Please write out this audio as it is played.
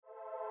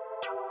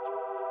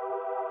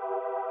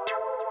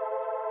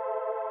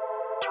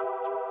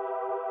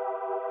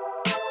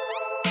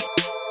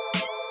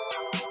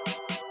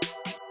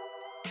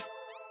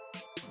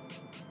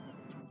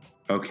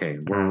Okay,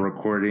 we're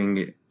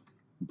recording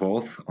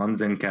both on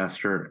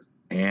Zencastr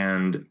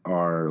and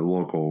our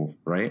local,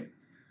 right?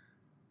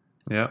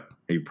 Yep.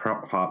 Are you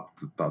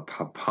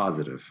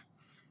positive?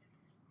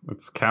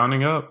 It's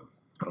counting up.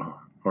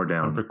 Or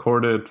down? I've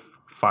recorded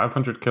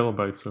 500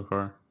 kilobytes so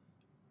far.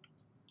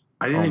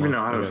 I didn't even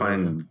know how to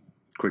find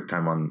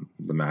QuickTime on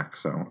the Mac,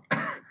 so...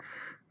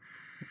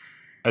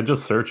 I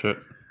just search it.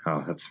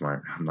 Oh, that's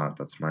smart. I'm not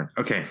that smart.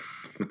 Okay,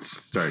 let's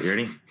start. You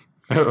ready?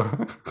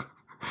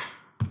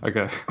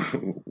 Okay.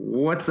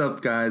 What's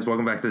up, guys?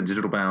 Welcome back to the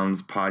Digital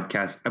Bounds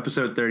podcast,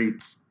 episode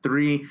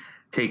 33,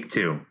 take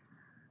 2.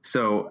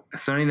 So,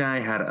 Sonny and I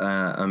had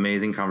an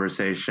amazing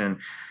conversation,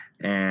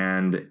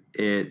 and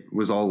it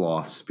was all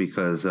lost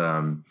because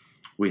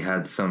we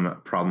had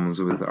some problems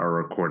with our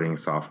recording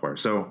software.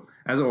 So,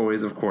 as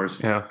always, of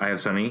course, I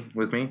have Sonny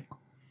with me.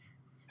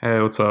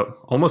 Hey, what's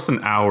up? Almost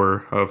an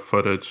hour of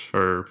footage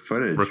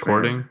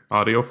recording, man.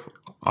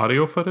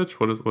 Audio footage.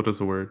 What is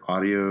the word?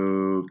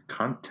 Audio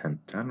content.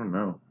 I don't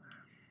know.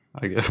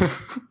 I guess.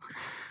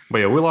 But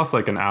yeah, we lost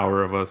like an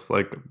hour of us.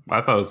 Like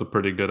I thought it was a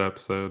pretty good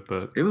episode,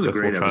 but it was a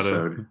great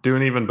episode. To do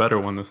an even better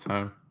one this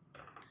time.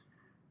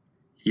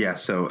 Yeah,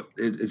 so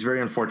it's very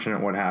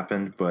unfortunate what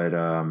happened, but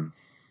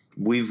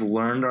we've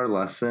learned our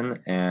lesson,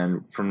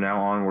 and from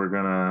now on, we're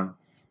gonna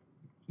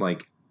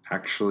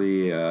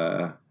actually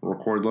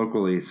record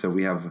locally, so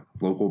we have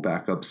local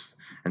backups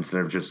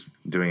instead of just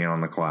doing it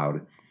on the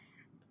cloud.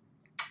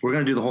 We're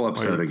going to do the whole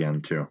episode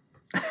again, too.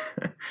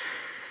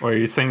 Wait, are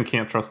you saying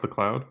can't trust the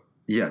cloud?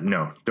 Yeah,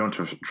 no, don't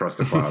trust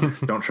the cloud.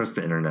 Don't trust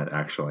the internet,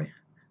 actually.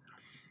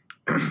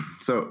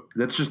 So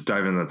let's just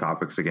dive into the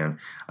topics again.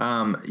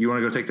 You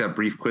want to go take that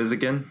brief quiz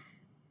again?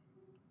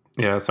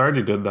 Yeah, so I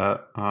already did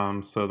that.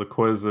 So the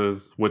quiz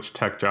is, which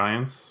tech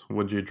giants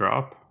would you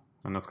drop?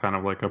 And that's kind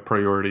of like a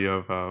priority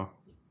of...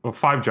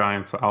 5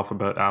 giants: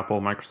 Alphabet, Apple,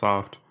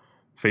 Microsoft,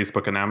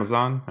 Facebook, and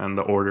Amazon, and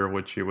the order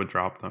which you would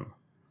drop them.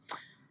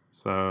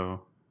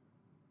 So,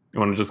 you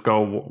want to just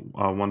go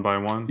one by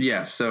one?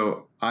 Yeah,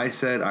 so I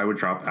said I would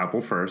drop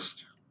Apple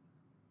first.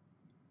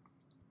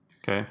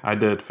 Okay, I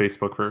did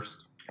Facebook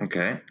first.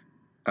 Okay.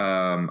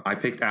 I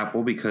picked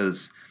Apple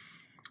because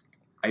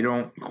I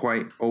don't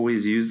quite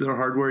always use their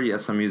hardware.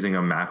 Yes, I'm using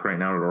a Mac right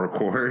now to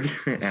record,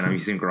 and I'm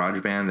using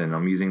GarageBand, and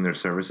I'm using their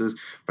services,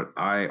 but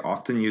I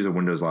often use a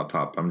Windows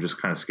laptop. I'm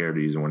just kind of scared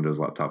to use a Windows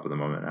laptop at the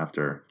moment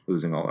after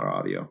losing all our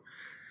audio.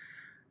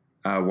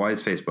 Why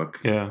is Facebook?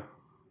 Yeah,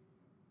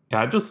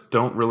 I just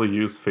don't really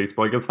use Facebook.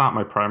 Like, it's not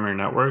my primary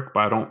network, but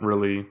I don't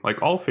really...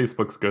 all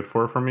Facebook's good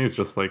for me is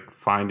just,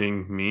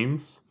 finding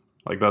memes.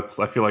 I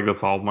feel like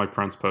that's all my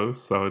friends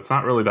post, so it's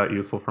not really that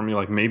useful for me.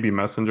 Maybe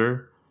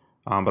Messenger.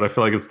 But I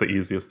feel like it's the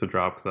easiest to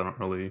drop because I don't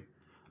really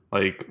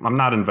I'm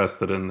not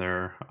invested in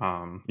their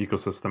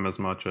ecosystem as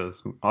much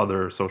as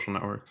other social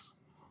networks.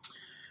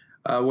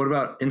 What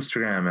about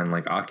Instagram and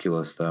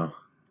Oculus though?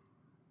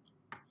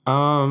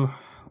 I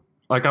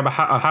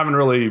haven't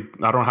really.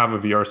 I don't have a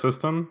VR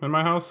system in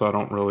my house, so I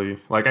don't really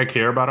I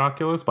care about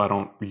Oculus, but I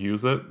don't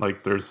use it.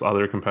 There's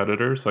other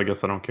competitors, so I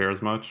guess I don't care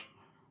as much.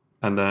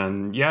 And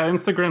then,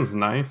 Instagram's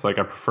nice. I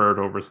prefer it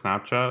over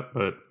Snapchat,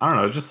 but I don't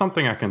know. It's just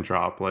something I can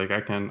drop.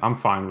 I'm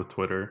fine with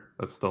Twitter.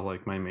 That's still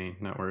my main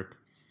network.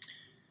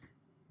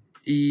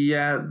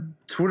 Yeah,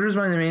 Twitter's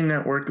my main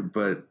network,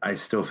 but I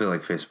still feel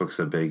like Facebook's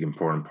a big,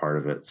 important part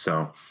of it.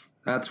 So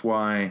that's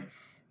why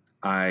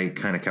I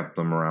kind of kept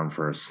them around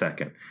for a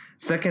second.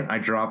 Second, I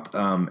dropped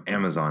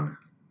Amazon.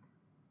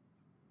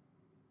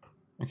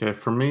 Okay,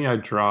 for me, I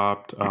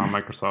dropped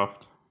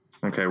Microsoft.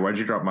 Okay, why'd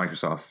you drop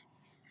Microsoft?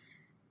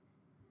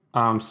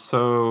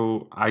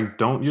 So I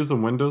don't use a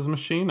Windows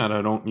machine, and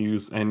I don't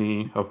use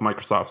any of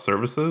Microsoft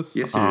services.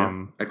 Yes, you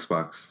do.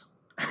 Xbox.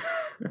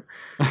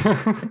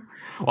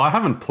 Well, I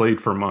haven't played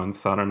for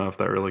months, so I don't know if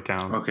that really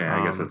counts. Okay,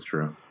 I guess that's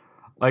true.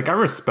 I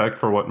respect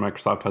for what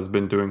Microsoft has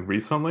been doing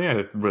recently.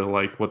 I really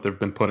like what they've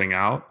been putting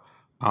out.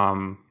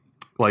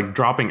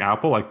 Dropping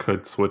Apple, I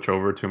could switch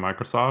over to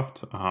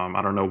Microsoft. I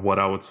don't know what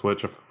I would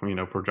switch if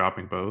we're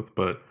dropping both,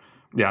 but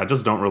yeah, I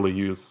just don't really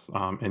use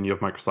any of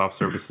Microsoft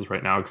services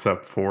right now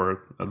except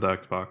for the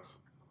Xbox.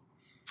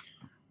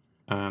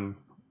 And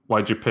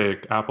why'd you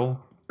pick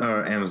Apple?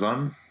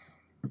 Amazon.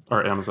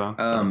 Or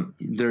Amazon.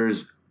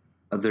 There's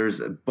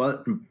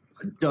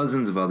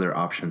dozens of other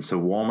options. So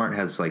Walmart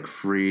has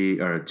free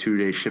or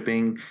 2-day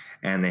shipping,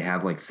 and they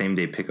have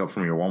same-day pickup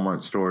from your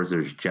Walmart stores.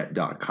 There's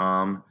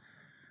Jet.com.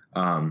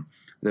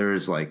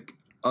 There's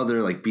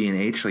other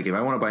B&H. If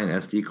I want to buy an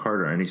SD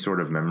card or any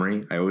sort of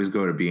memory, I always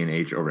go to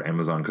B&H over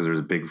Amazon because there's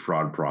a big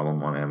fraud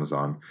problem on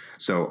Amazon.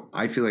 So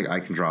I feel like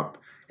I can drop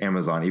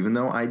Amazon, even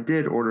though I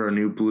did order a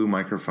new Blue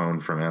microphone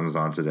from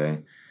Amazon today.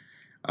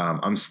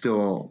 I'm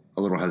still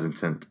a little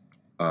hesitant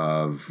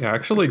of... Yeah, I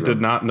actually did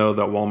not know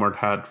that Walmart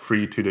had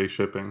free 2-day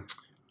shipping.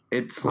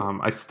 It's...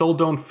 I still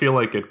don't feel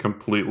like it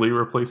completely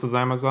replaces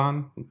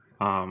Amazon.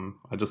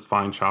 I just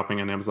find shopping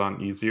on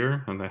Amazon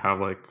easier, and they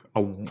have a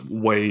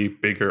way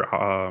bigger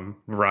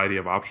variety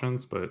of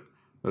options, but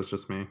that's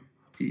just me.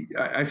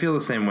 I feel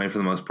the same way for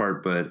the most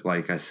part, but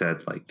like I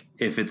said, like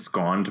if it's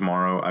gone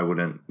tomorrow, I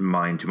wouldn't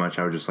mind too much.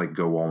 I would just like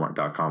go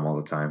Walmart.com all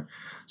the time.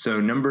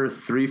 So number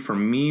 3 for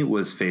me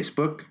was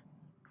Facebook.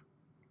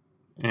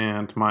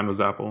 And mine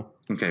was Apple.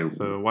 Okay.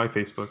 So why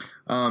Facebook?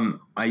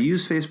 I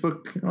use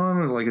Facebook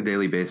on like a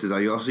daily basis.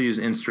 I also use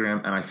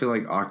Instagram, and I feel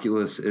like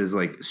Oculus is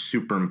like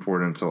super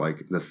important to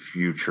like the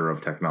future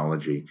of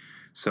technology.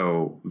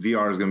 So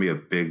VR is going to be a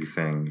big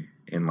thing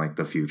in like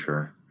the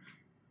future.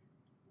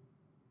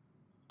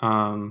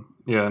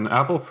 Yeah, and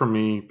Apple for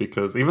me,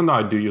 because even though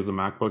I do use a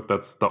MacBook,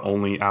 that's the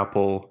only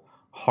Apple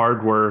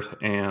hardware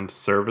and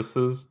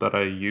services that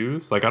I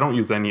use. Like I don't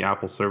use any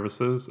Apple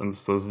services, and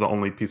so this is the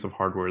only piece of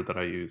hardware that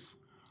I use.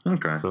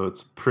 Okay. So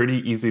it's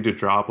pretty easy to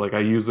drop. Like I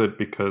use it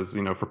because,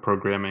 for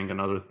programming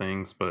and other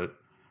things, but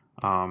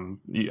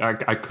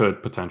I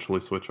could potentially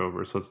switch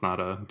over, so it's not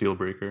a deal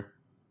breaker.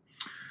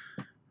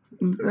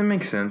 That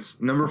makes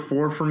sense. Number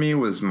 4 for me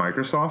was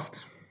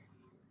Microsoft.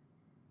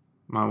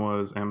 Mine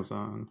was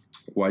Amazon.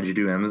 Why'd you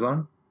do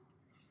Amazon?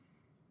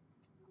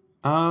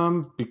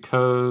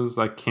 Because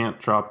I can't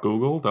drop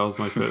Google. That was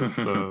my pick,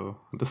 so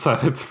I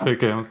decided to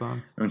pick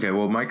Amazon. Okay,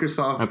 well,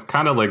 Microsoft... It's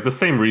kind of like the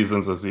same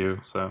reasons as you,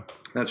 so...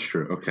 That's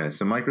true. Okay,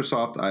 so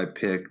Microsoft I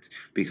picked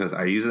because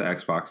I use the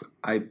Xbox.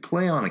 I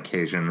play on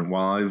occasion.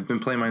 While I've been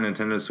playing my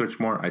Nintendo Switch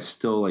more, I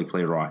still like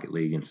play Rocket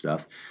League and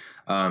stuff.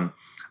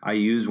 I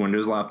use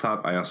Windows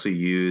Laptop. I also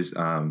use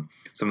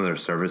some of their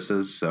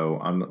services, so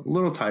I'm a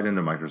little tied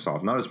into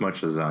Microsoft. Not as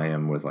much as I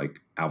am with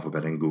like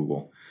Alphabet and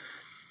Google.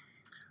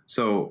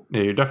 So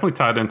yeah, you're definitely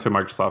tied into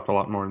Microsoft a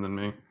lot more than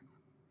me.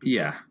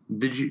 Yeah.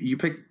 Did you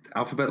pick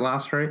Alphabet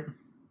last, right?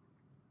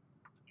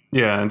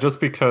 Yeah, and just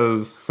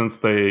because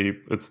since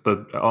it's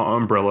the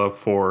umbrella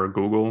for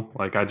Google,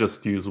 like I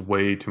just use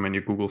way too many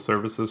Google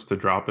services to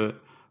drop it.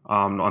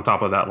 On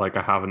top of that, like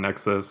I have a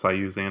Nexus, I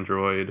use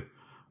Android.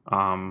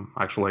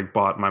 Actually like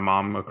bought my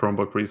mom a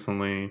Chromebook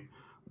recently.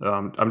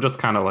 I'm just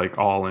kind of like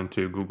all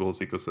into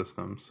Google's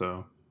ecosystem,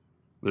 so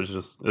there's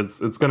just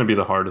it's going to be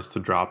the hardest to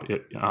drop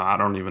it. I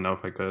don't even know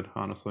if I could,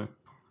 honestly.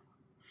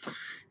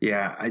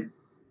 Yeah,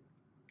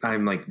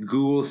 I'm like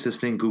Google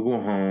Assistant,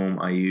 Google Home.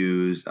 I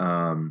use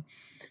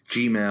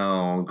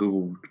Gmail,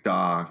 Google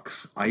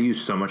Docs. I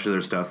use so much of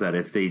their stuff that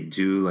if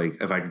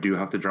I do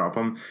have to drop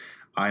them,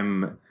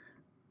 I'm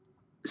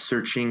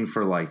searching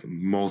for like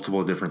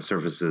multiple different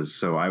services.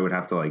 So I would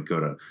have to like go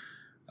to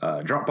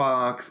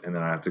Dropbox, and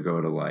then I have to go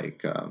to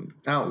like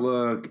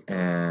Outlook,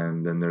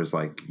 and then there's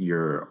like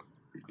your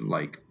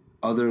like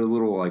other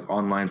little like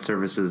online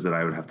services that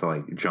I would have to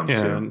like jump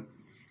to.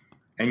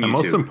 And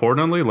most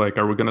importantly, like,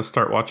 are we going to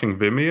start watching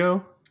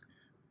Vimeo?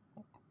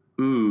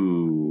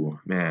 Ooh,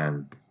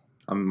 man.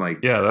 I'm like,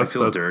 yeah, I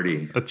feel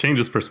dirty. It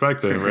changes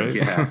perspective, right?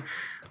 Yeah.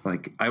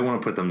 Like, I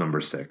want to put them number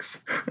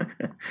 6.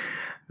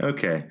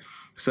 Okay.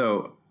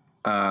 So,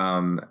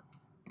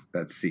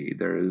 let's see.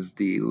 There's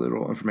the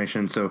little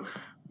information. So,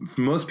 for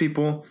most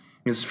people,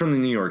 this is from the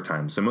New York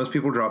Times. So, most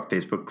people drop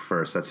Facebook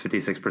first. That's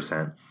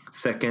 56%.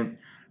 Second,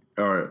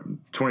 or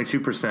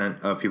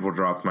 22% of people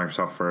dropped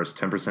Microsoft first,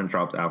 10%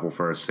 dropped Apple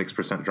first,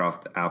 6%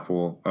 dropped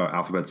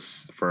Alphabet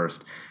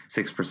first,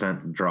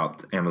 6%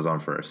 dropped Amazon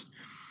first.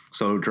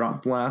 So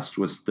dropped last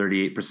was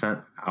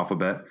 38%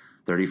 Alphabet,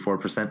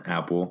 34%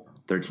 Apple,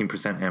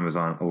 13%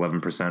 Amazon,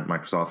 11%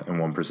 Microsoft, and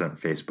 1%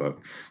 Facebook.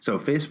 So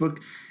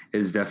Facebook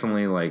is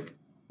definitely like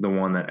the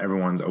one that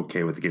everyone's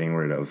okay with getting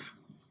rid of.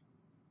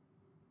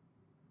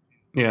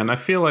 Yeah, and I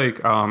feel like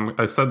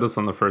I said this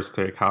on the first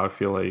take, how I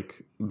feel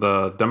like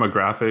the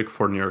demographic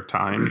for New York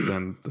Times,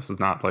 and this is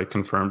not like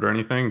confirmed or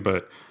anything,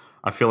 but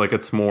I feel like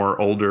it's more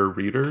older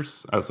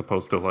readers as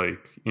opposed to like,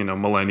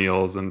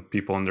 millennials and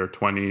people in their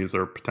 20s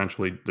or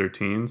potentially their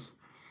teens.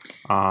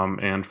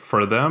 And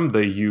for them,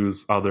 they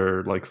use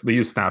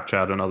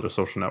Snapchat and other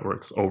social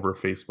networks over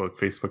Facebook.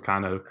 Facebook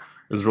kind of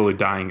is really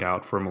dying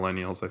out for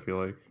millennials, I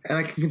feel like. And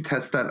I can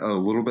contest that a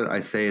little bit.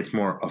 I say it's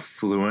more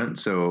affluent,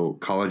 so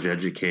college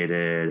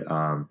educated.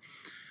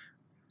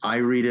 I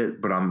read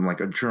it, but I'm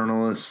like a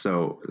journalist,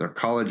 so they're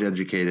college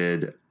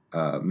educated,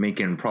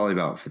 making probably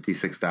about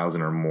 $56,000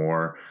 or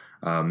more,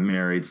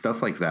 married,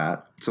 stuff like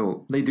that.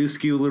 So they do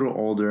skew a little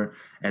older,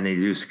 and they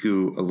do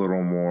skew a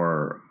little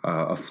more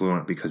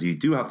affluent because you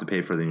do have to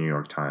pay for the New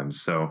York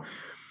Times. So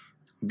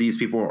these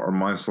people are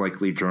most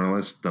likely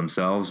journalists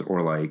themselves,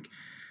 or like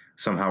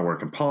somehow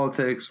work in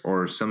politics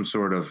or some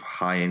sort of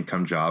high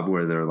income job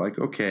where they're like,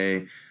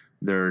 okay,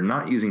 they're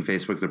not using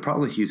Facebook. They're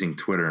probably using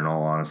Twitter, in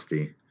all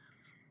honesty.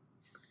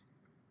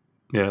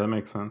 Yeah, that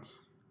makes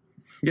sense.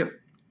 Yep.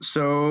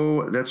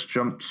 So let's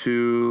talk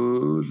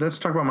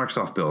about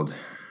Microsoft Build.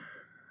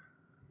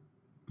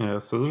 Yeah,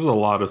 so there's a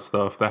lot of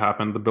stuff that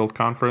happened at the Build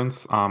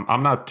conference.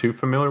 I'm not too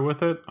familiar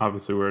with it.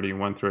 Obviously, we already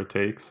went through a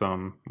take, so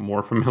I'm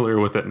more familiar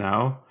with it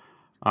now.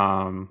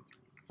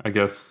 I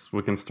guess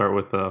we can start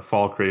with the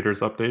Fall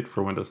Creators Update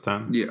for Windows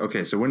 10. Yeah,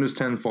 okay. So Windows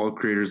 10 Fall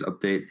Creators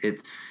Update,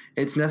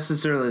 it's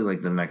necessarily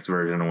like the next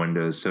version of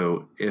Windows.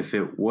 So if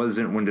it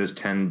wasn't Windows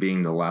 10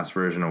 being the last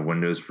version of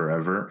Windows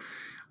forever,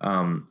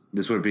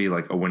 this would be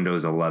like a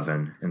Windows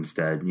 11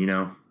 instead,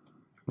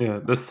 Yeah,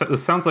 this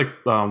sounds like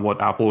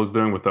what Apple was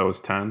doing with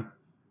OS 10,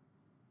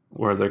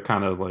 where they're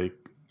kind of like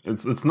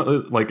it's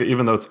not like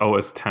even though it's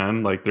OS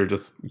 10, like they're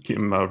just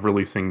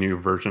releasing new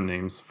version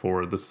names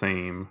for the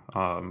same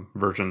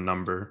version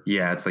number.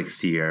 Yeah, it's like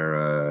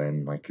Sierra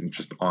and like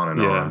just on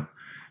and Yeah, on.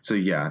 So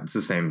yeah, it's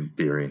the same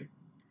theory.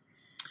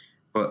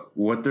 But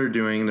what they're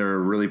doing, they're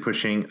really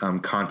pushing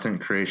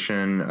content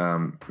creation,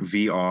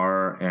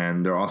 VR,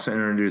 and they're also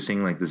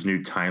introducing like this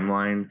new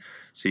timeline,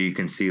 so you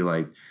can see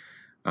like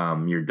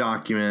your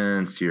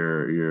documents,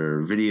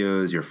 your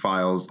videos, your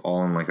files,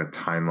 all in like a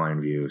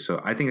timeline view. So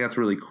I think that's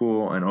really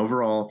cool. And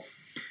overall,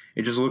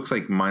 it just looks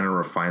like minor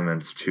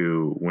refinements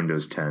to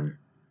Windows 10.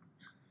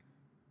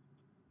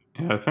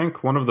 yeah. I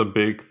think one of the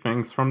big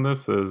things from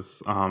this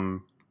is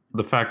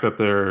the fact that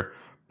they're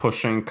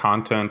pushing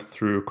content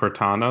through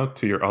Cortana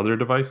to your other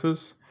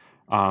devices.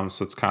 So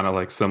it's kind of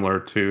like similar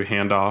to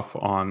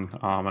handoff on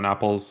an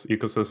Apple's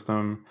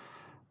ecosystem.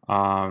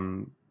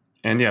 Um,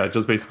 and yeah,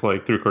 just basically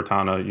like through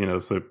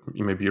Cortana, so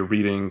maybe you're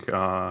reading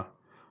a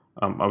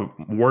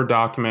Word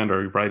document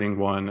or you're writing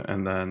one,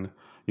 and then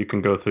you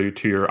can go through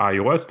to your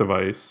iOS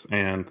device,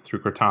 and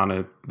through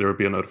Cortana, there would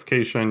be a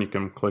notification. You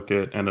can click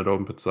it, and it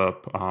opens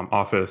up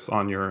Office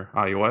on your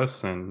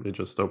iOS, and it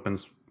just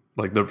opens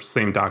like the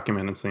same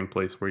document in the same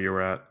place where you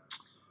were at.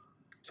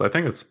 So I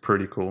think it's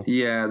pretty cool.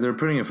 Yeah, they're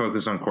putting a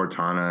focus on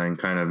Cortana and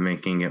kind of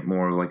making it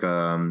more of like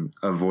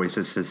a voice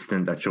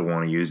assistant that you'll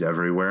want to use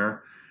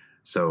everywhere.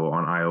 So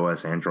on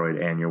iOS, Android,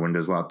 and your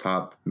Windows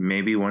laptop.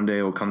 Maybe one day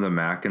it will come to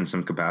Mac in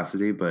some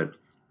capacity, but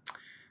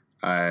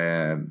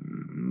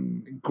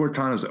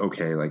Cortana's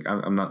okay. Like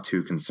I'm not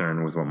too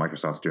concerned with what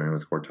Microsoft's doing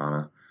with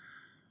Cortana.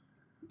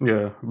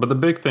 Yeah, but the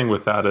big thing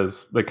with that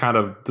is they kind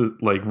of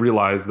like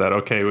realize that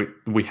okay,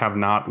 we have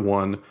not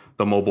won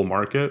the mobile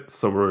market,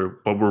 so we're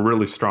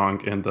really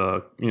strong in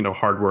the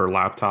hardware,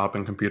 laptop,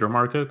 and computer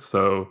market.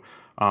 So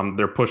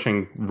they're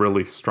pushing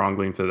really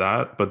strongly into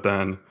that, but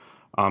then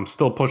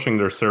still pushing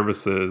their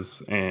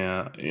services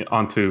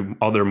onto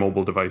other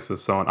mobile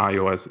devices, so on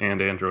iOS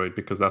and Android,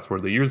 because that's where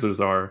the users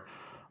are.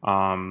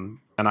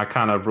 And I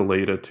kind of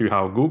relate it to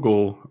how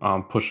Google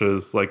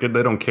pushes, like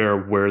they don't care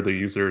where the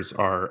users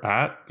are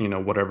at,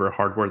 whatever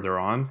hardware they're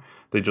on.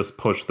 They just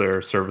push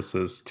their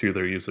services to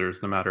their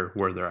users no matter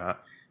where they're at.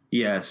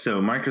 Yeah,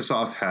 so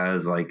Microsoft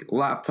has like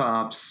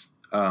laptops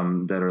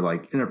that are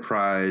like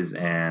enterprise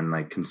and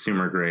like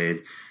consumer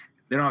grade.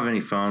 They don't have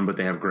any phone, but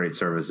they have great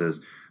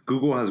services.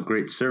 Google has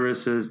great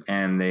services,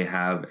 and they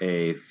have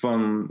a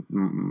phone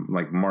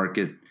like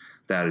market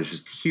that is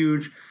just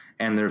huge,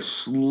 and they're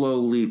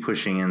slowly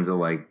pushing into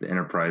like the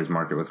enterprise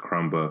market with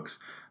Chromebooks.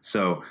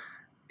 So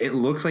it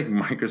looks like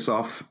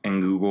Microsoft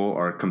and Google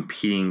are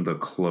competing the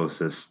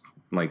closest,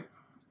 like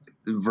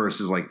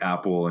versus like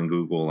Apple and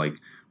Google. Like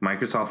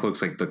Microsoft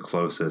looks like the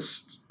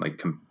closest like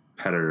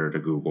competitor to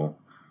Google.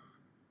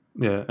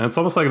 Yeah, and it's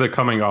almost like they're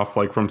coming off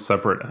like from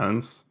separate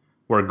ends,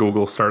 where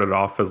Google started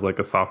off as like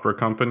a software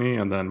company,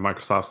 and then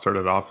Microsoft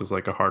started off as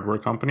like a hardware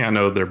company. I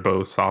know they're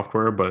both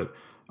software, but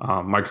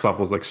Microsoft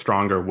was like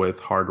stronger with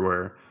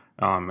hardware,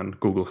 and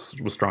Google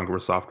was stronger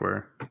with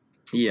software.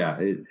 Yeah,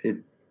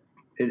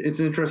 it's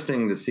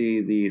interesting to see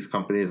these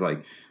companies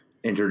like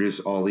introduce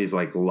all these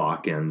like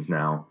lock-ins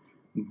now.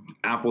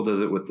 Apple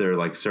does it with their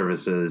like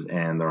services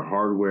and their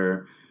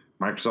hardware.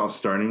 Microsoft's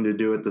starting to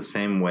do it the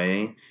same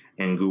way,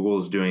 and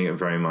Google's doing it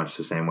very much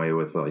the same way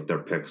with like their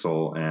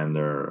Pixel and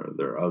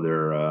their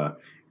other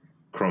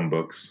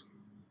Chromebooks.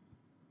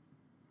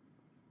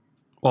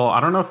 Well,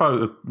 I don't know if I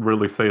would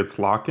really say it's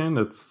lock-in.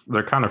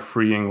 They're kind of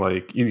freeing,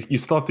 like you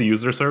still have to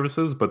use their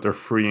services, but they're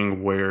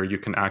freeing where you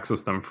can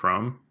access them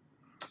from.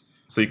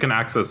 So you can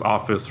access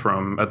Office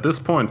from at this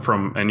point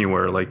from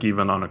anywhere, like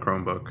even on a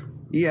Chromebook.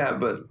 Yeah,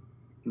 but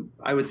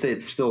I would say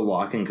it's still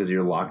lock-in because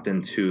you're locked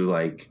into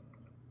like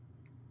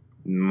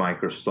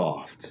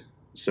Microsoft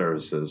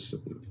services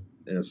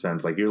in a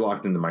sense. Like you're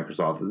locked into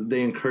Microsoft.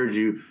 They encourage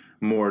you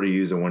more to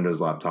use a Windows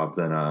laptop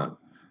than a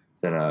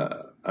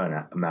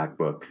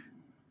MacBook.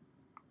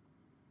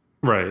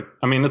 Right.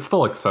 I mean, it's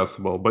still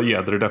accessible, but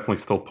yeah, they're definitely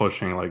still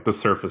pushing like the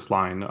Surface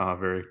line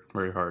very,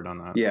 very hard on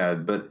that. Yeah,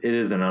 but it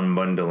is an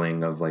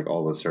unbundling of like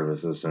all the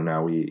services. So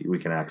now we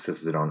can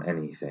access it on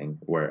anything,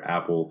 where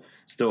Apple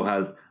still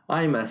has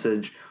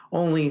iMessage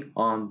only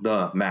on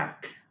the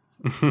Mac.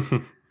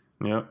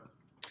 Yep.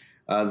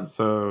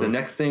 So the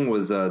next thing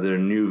was their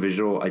new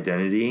visual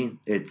identity.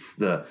 It's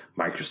the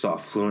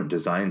Microsoft Fluent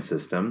Design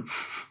System.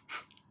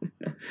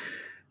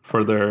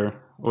 For their,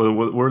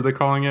 what were they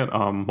calling it?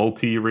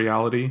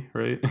 Multi-reality,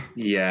 right?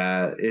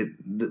 Yeah, it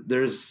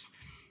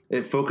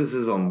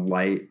focuses on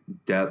light,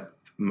 depth,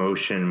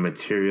 motion,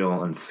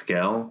 material, and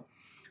scale.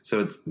 So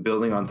it's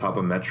building on top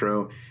of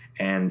Metro,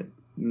 and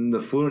the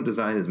Fluent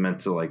Design is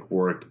meant to like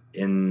work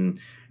in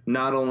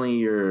not only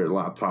your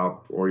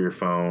laptop or your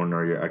phone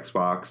or your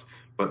Xbox,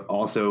 but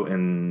also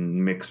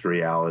in mixed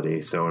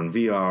reality, so in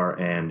VR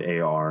and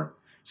AR.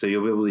 So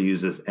you'll be able to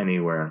use this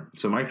anywhere.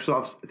 So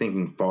Microsoft's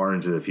thinking far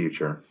into the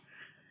future.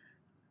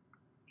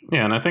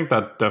 Yeah, and I think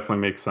that definitely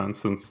makes sense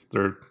since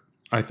they're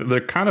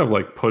kind of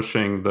like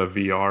pushing the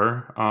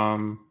VR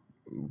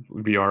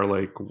VR,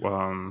 like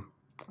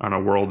on a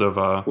world of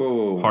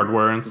Whoa.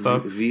 hardware and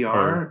stuff?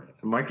 VR?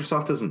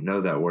 Microsoft doesn't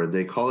know that word.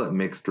 They call it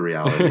mixed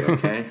reality,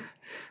 okay?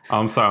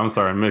 I'm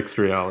sorry, mixed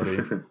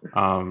reality.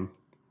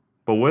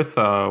 But with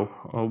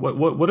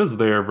what is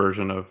their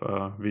version of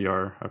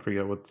VR? I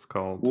forget what it's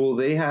called. Well,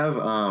 they have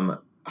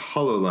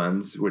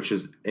HoloLens, which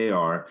is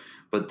AR,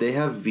 but they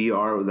have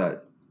VR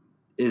that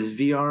is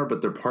VR,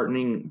 but they're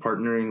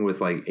partnering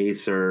with like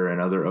Acer and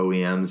other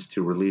OEMs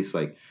to release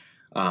like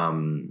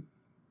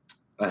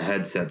a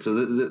headset. So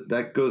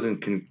that goes in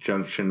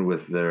conjunction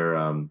with their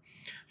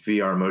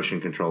VR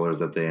motion controllers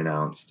that they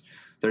announced.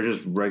 They're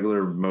just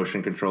regular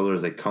motion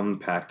controllers. They come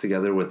packed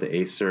together with the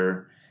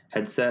Acer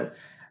headset,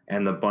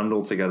 and the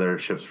bundle together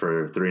ships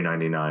for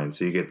 $399.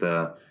 So you get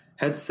the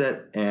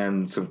headset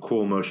and some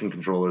cool motion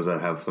controllers that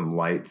have some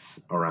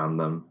lights around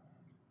them.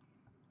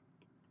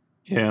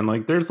 Yeah, and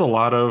like there's a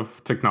lot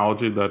of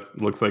technology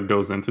that looks like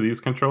goes into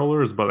these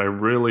controllers, but I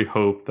really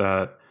hope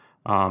that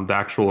the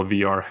actual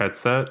VR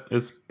headset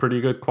is pretty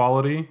good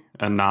quality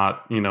and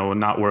not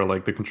where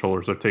like the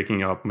controllers are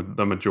taking up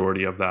the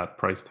majority of that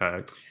price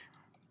tag.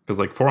 Because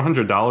like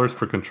 $400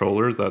 for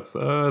controllers, it's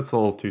a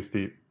little too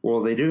steep. Well,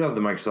 they do have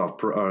the Microsoft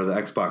Pro, or the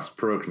Xbox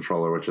Pro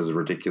controller, which is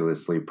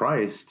ridiculously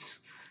priced.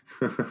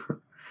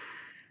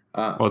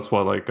 What's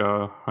what, like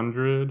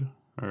 100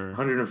 or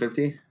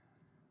 150?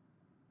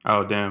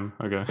 Oh, damn.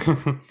 Okay.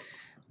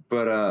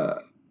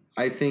 But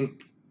I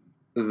think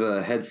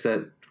the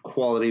headset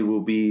quality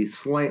will be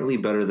slightly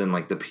better than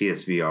like the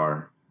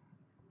PSVR.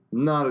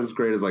 Not as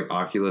great as like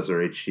Oculus or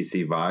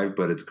HTC Vive,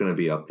 but it's going to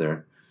be up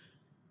there.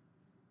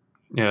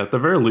 Yeah, at the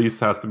very least,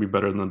 has to be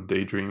better than the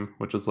Daydream,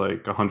 which is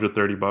like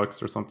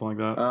 $130 or something like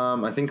that.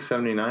 I think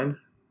 79.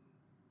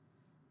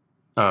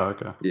 Oh,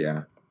 okay.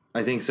 Yeah,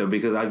 I think so,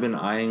 because I've been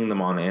eyeing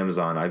them on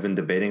Amazon. I've been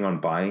debating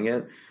on buying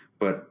it,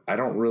 but I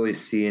don't really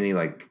see any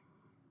like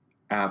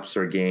apps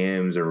or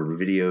games or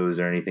videos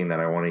or anything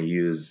that I want to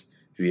use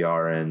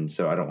VR in,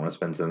 so I don't want to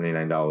spend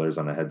 $79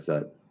 on a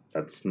headset.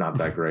 That's not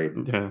that great.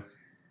 Yeah,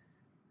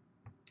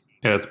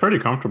 it's pretty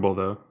comfortable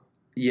though.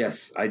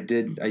 Yes, I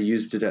did. I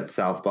used it at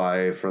South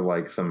by for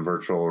like some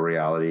virtual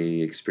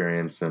reality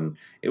experience, and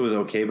it was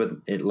okay, but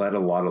it let a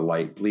lot of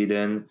light bleed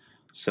in,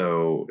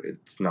 so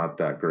it's not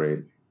that great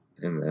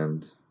in the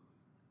end.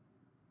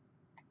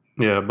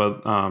 Yeah,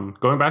 but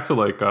going back to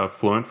like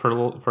Fluent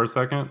for a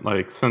second,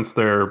 like since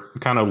they're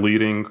kind of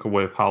leading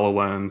with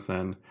HoloLens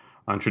and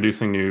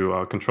introducing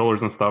new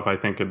controllers and stuff, I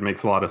think it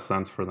makes a lot of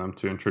sense for them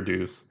to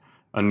introduce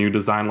a new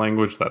design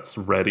language that's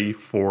ready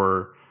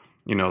for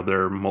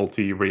their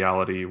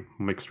multi-reality,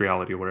 mixed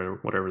reality,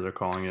 whatever they're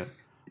calling it.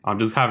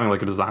 Just having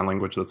like a design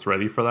language that's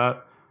ready for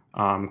that,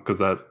 because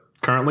that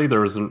currently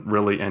there isn't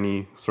really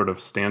any sort of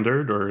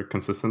standard or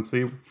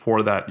consistency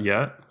for that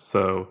yet.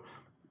 So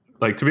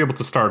like to be able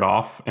to start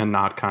off and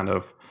not kind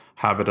of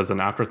have it as an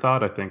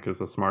afterthought, I think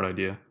is a smart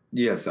idea.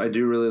 Yes, I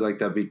do really like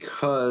that,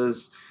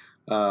 because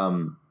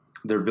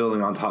they're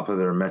building on top of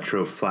their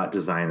Metro flat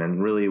design,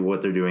 and really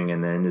what they're doing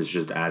in the end is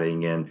just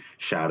adding in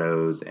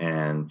shadows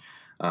and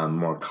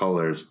more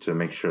colors to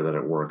make sure that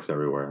it works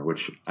everywhere,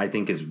 which I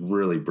think is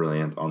really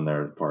brilliant on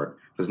their part,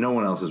 because no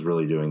one else is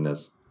really doing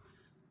this.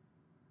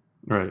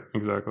 Right,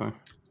 exactly.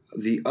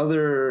 The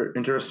other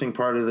interesting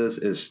part of this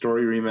is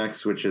Story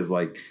Remix, which is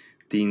like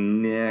the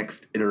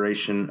next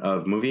iteration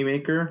of Movie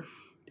Maker.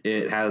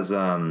 It has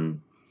a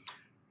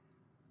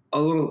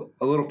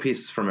little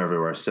pieces from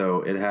everywhere.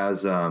 So it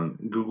has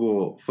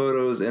Google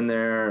Photos in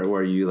there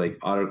where you like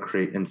auto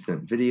create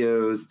instant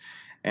videos.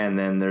 And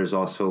then there's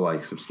also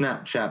like some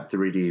Snapchat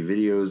 3D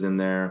videos in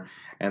there.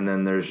 And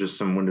then there's just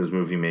some Windows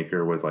Movie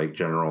Maker with like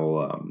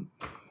general,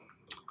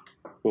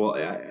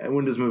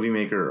 Windows Movie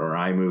Maker or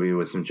iMovie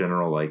with some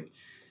general like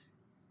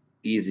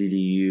easy to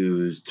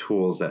use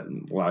tools that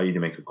allow you to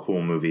make a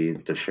cool movie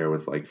to share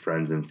with like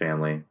friends and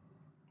family.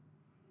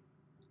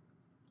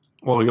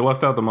 Well, you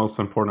left out the most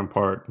important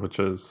part, which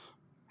is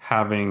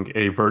having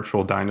a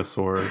virtual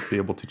dinosaur be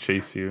able to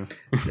chase you.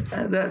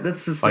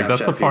 That's the like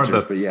that's the part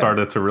features, that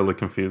started to really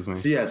confuse me.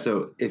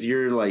 So if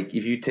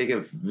you take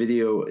a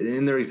video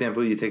in their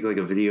example, you take like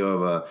a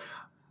video of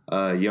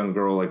a young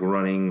girl like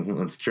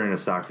running during a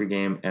soccer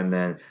game, and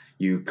then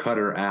you cut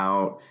her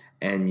out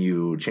and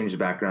you change the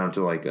background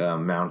to like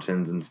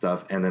mountains and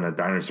stuff, and then a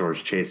dinosaur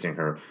is chasing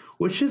her,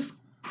 which is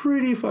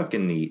pretty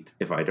fucking neat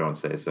if I don't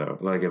say so.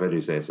 Like if I do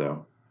say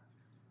so.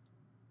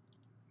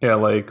 Yeah,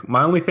 like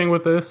my only thing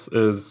with this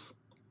is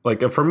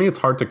like for me, it's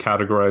hard to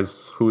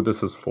categorize who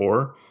this is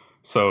for.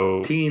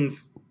 So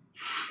teens.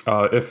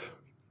 If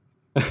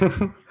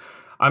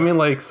I mean,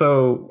 like,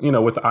 so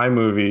with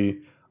iMovie,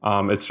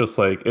 it's just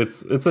like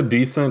it's a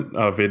decent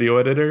video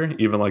editor.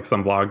 Even like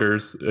some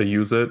vloggers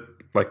use it,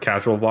 like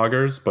casual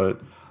vloggers,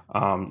 but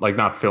like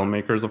not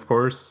filmmakers, of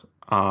course.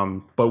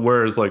 But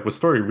whereas like with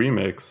Story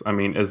Remix, I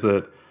mean,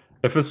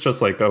 if it's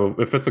just like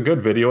if it's a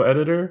good video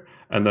editor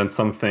and then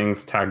some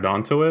things tagged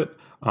onto it,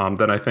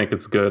 then I think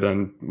it's good,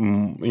 and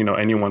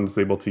anyone's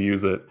able to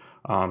use it.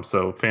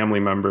 So family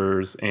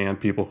members and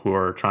people who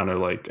are trying to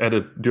like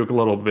do a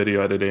little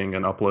video editing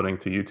and uploading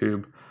to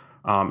YouTube,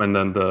 and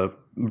then the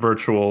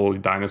virtual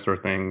dinosaur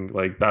thing,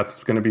 like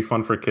that's going to be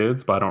fun for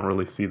kids, but I don't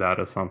really see that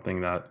as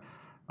something that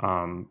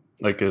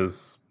like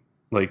is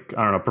like,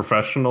 I don't know,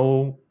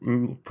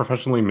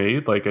 professionally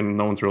made, like, and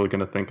no one's really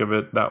going to think of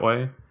it that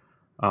way.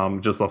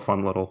 Just a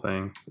fun little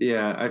thing.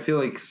 Yeah, I feel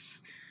like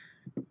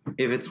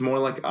if it's more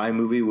like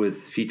iMovie with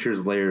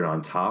features layered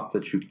on top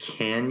that you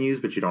can use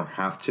but you don't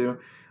have to,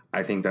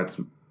 I think that's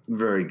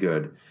very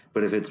good.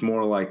 But if it's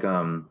more like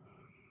a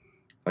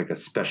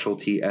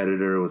specialty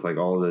editor with like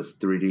all this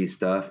 3D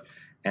stuff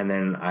and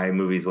then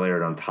iMovie's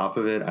layered on top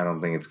of it, I don't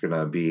think it's going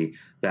to be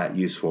that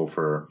useful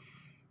for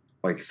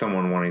like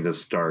someone wanting to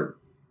start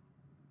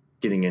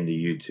getting into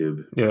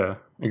YouTube. Yeah,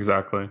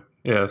 exactly.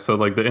 Yeah, so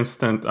like the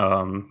instant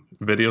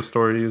video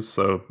stories,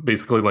 so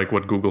basically like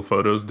what Google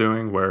Photos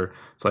doing, where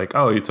it's like,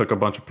 oh, you took a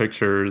bunch of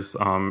pictures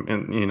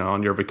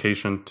on your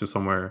vacation to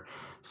somewhere,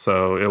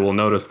 so it will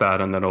notice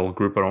that and then it'll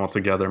group it all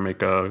together,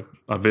 make a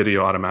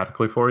video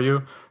automatically for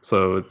you.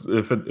 So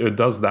if it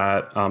does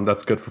that,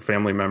 that's good for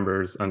family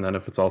members, and then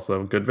if it's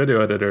also a good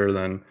video editor,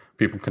 then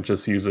people can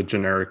just use it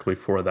generically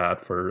for that,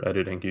 for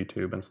editing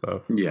YouTube and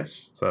stuff.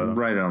 Yes, so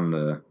right on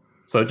the...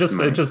 So it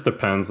just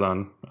depends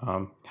on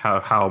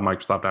how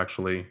Microsoft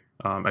actually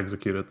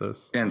executed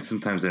this. And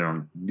sometimes they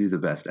don't do the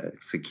best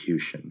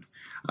execution.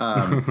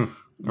 Right.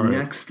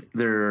 Next,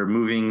 they're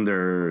moving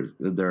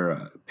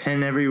their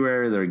pen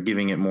everywhere. They're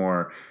giving it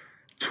more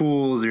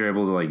tools. You're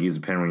able to like use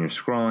a pen when you're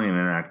scrolling and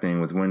interacting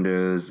with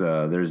Windows.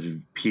 There's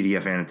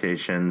PDF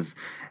annotations,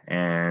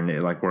 and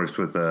it like works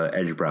with the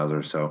Edge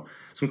browser. So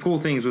some cool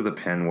things with a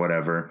pen,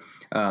 whatever.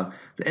 The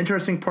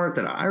interesting part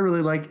that I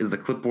really like is the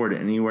clipboard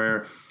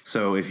anywhere.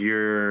 So if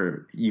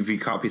you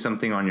copy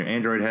something on your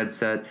Android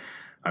handset,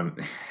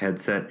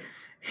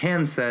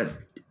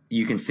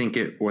 you can sync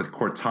it with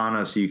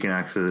Cortana, so you can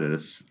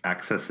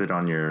access it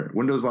on your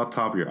Windows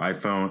laptop, your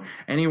iPhone,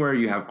 anywhere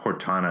you have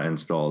Cortana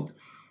installed.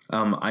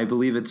 I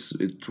believe it's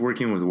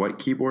working with what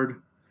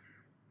keyboard?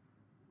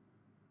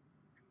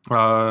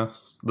 The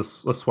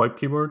swipe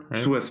keyboard, right?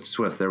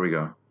 Swift. There we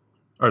go.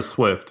 Or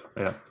Swift,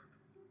 yeah.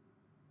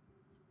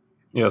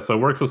 Yeah, so it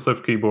works with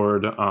Swift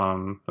keyboard.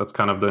 That's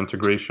kind of the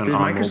integration. Did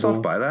on Microsoft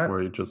mobile, buy that?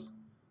 Where you just,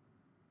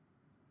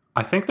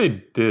 I think they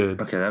did.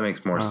 Okay, that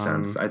makes more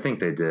sense. I think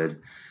they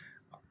did.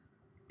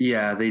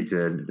 Yeah, they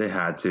did. They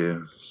had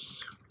to.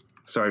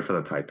 Sorry for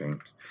the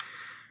typing.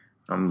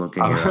 I'm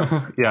looking it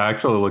up. Yeah, I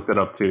actually looked it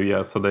up too.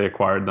 Yeah, so they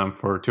acquired them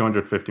for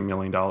 $250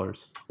 million.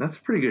 That's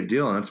a pretty good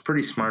deal, and that's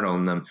pretty smart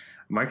on them.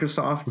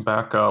 Microsoft...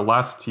 Back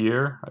last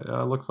year,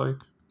 looks like.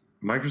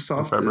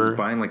 Microsoft is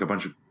buying like a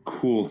bunch of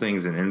cool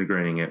things and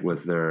integrating it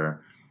with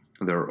their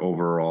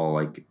overall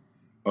like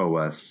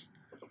OS.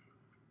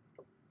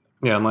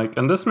 Yeah,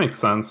 and this makes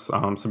sense.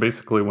 So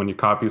basically, when you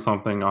copy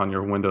something on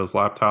your Windows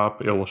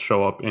laptop, it will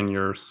show up in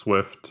your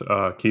Swift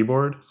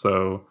keyboard.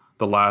 So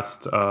the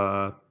last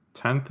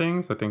 10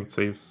 things, I think it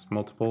saves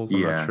multiples.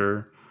 I'm not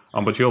sure.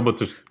 But you're able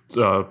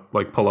to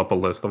like pull up a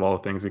list of all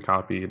the things you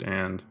copied.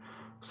 And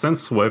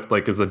since Swift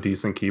like is a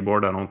decent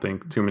keyboard, I don't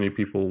think too many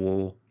people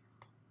will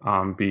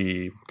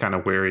be kind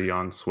of wary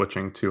on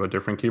switching to a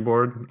different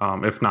keyboard.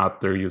 If not,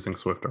 they're using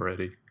Swift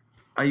already.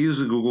 I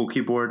use a Google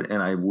keyboard,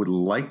 and I would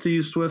like to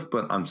use Swift,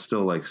 but I'm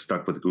still like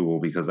stuck with Google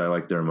because I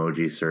like their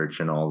emoji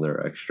search and all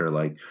their extra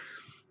like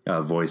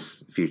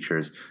voice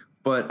features.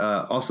 But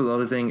also the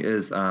other thing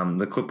is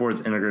the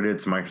clipboard's integrated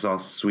to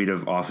Microsoft's suite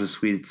of Office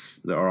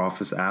suites or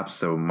Office apps,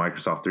 so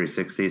Microsoft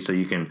 360, so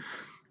you can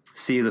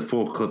see the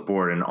full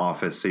clipboard in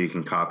Office, so you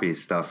can copy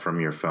stuff from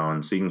your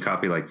phone. So you can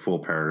copy like full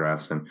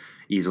paragraphs and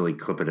easily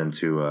clip it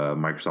into a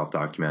Microsoft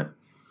document.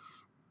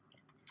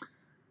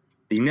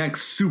 The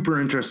next super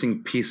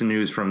interesting piece of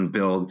news from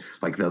Build,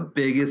 like the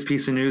biggest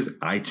piece of news,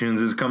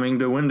 iTunes is coming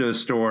to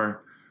Windows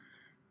Store.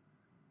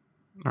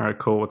 All right,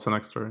 cool. What's the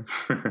next story?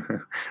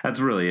 That's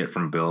really it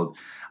from Build.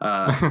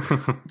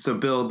 So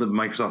Build, the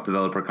Microsoft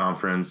Developer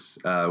Conference,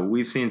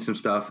 we've seen some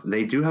stuff.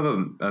 They do have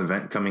an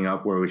event coming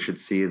up where we should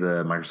see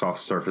the Microsoft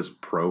Surface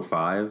Pro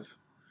 5.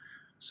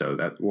 So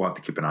that we'll have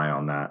to keep an eye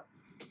on that.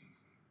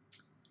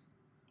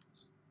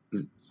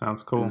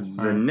 Sounds cool.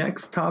 The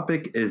next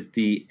topic is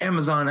the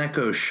Amazon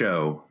Echo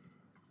Show.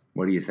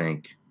 What do you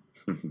think?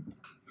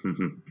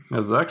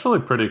 It's actually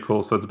pretty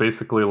cool. So it's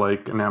basically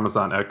like an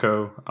Amazon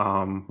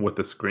Echo with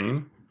a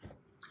screen.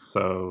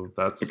 So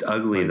it's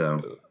ugly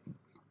though.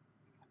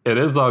 It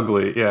is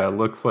ugly. Yeah, it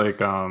looks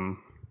like I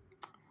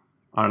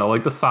don't know.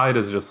 Like the side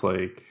is just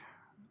like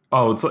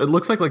it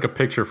looks like a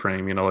picture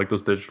frame. You know, like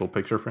those digital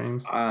picture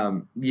frames.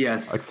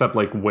 Yes. Except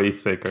like way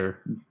thicker.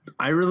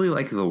 I really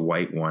like the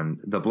white one.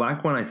 The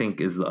black one I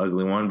think is the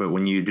ugly one. But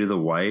when you do the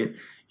white,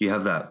 you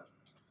have that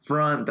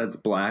front that's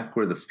black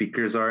where the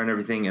speakers are and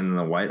everything, and then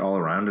the white all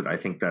around it. I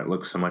think that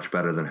looks so much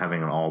better than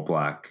having an all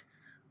black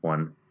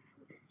one.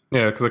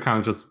 Yeah, because it kind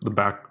of just the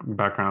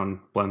background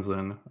blends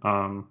in.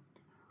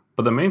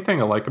 But the main thing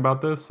I like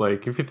about this,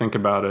 like if you think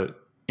about it,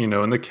 you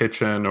know, in the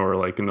kitchen or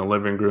like in the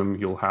living room,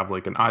 you'll have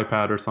like an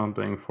iPad or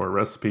something for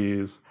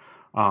recipes,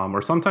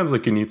 or sometimes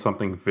like you need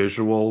something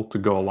visual to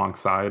go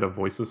alongside a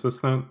voice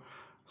assistant.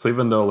 So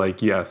even though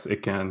like yes,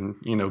 it can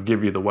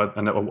give you a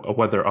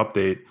weather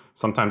update.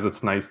 Sometimes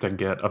it's nice to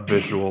get a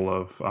visual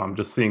of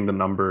just seeing the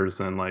numbers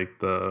and like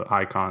the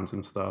icons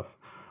and stuff.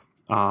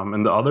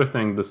 And the other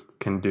thing this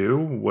can do,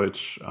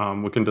 which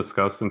we can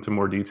discuss into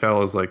more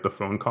detail, is like the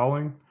phone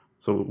calling.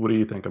 So what do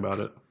you think about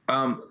it?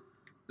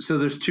 So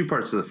there's two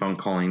parts of the phone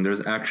calling.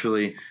 There's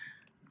actually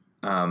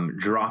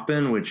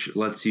drop-in, which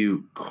lets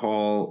you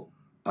call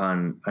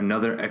on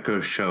another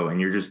Echo Show, and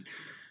you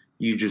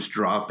just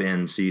drop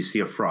in, so you see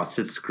a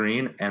frosted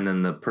screen, and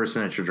then the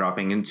person that you're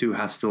dropping into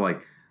has to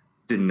like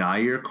deny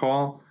your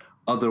call.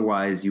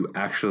 Otherwise, you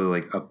actually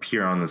like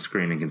appear on the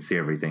screen and can see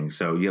everything.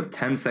 So you have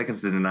 10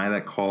 seconds to deny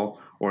that call,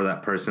 or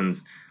that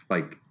person's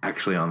like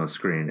actually on the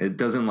screen. It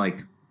doesn't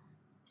like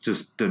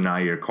just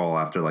deny your call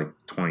after like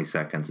 20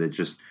 seconds. It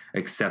just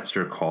accepts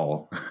your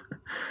call.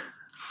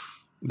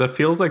 That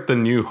feels like the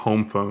new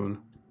home phone.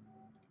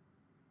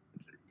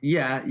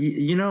 Yeah,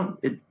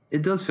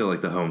 it does feel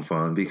like the home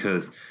phone,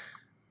 because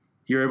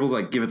you're able to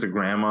like give it to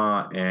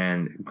grandma,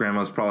 and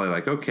grandma's probably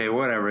like, okay,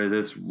 whatever,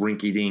 this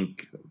rinky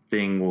dink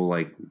thing will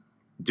like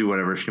do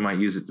whatever. She might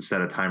use it to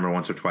set a timer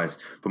once or twice,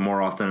 but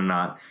more often than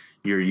not,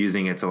 you're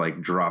using it to like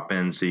drop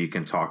in so you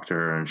can talk to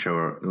her and show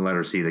her, let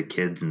her see the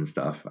kids and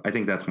stuff. I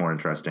think that's more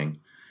interesting.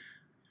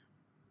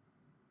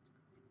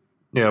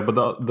 Yeah, but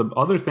the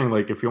other thing,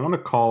 like if you want to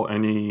call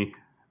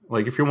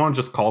if you want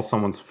to just call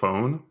someone's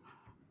phone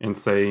and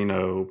say,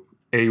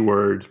 a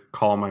word,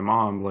 call my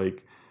mom,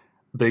 like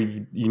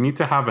you need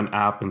to have an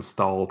app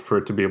installed for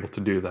it to be able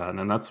to do that.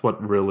 And that's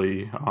what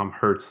really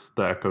hurts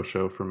the Echo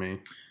Show for me.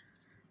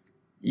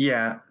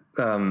 Yeah,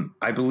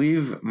 I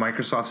believe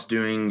Microsoft's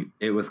doing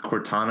it with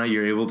Cortana.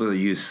 You're able to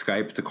use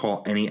Skype to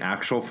call any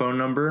actual phone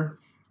number.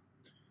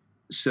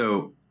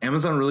 So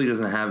Amazon really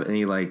doesn't have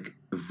any like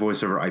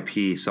voice over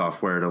IP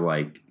software to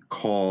like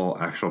call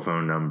actual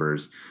phone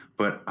numbers.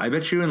 But I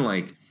bet you in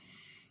like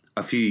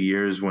a few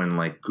years, when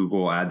like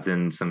Google adds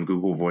in some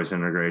Google Voice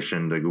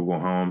integration to Google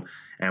Home,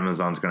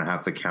 Amazon's going to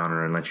have to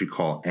counter and let you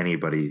call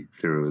anybody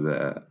through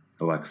the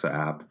Alexa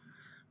app.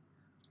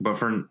 But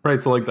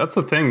right, so like that's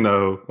the thing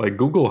though, like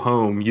Google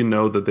Home,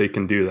 that they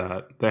can do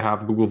that. They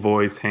have Google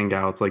Voice,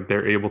 Hangouts, like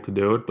they're able to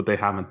do it, but they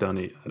haven't done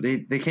it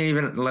yet. They can't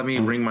even let me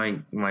ring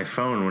my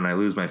phone when I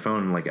lose my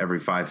phone like every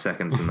 5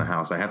 seconds in the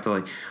house. I have to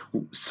like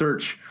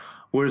search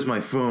where's my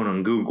phone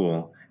on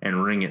Google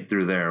and ring it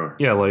through there.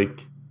 Yeah,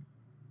 like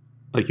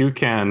you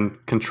can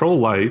control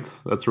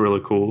lights. That's really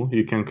cool.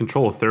 You can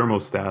control a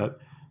thermostat.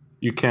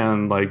 You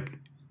can like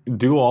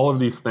do all of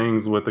these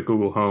things with the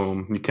Google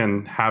Home. You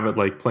can have it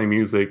like play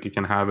music. You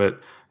can have it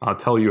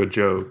tell you a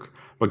joke.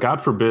 But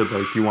God forbid,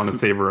 like you want to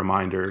save a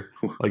reminder.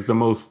 Like the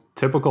most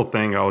typical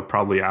thing, I would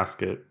probably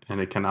ask it, and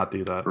it cannot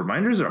do that.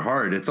 Reminders are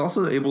hard. It's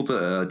also able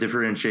to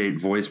differentiate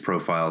voice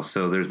profiles.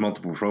 So there's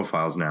multiple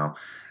profiles now.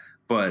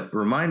 But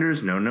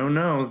reminders,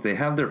 no. They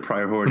have their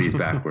priorities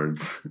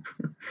backwards.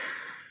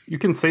 You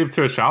can save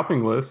to a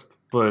shopping list,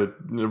 but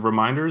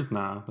reminders,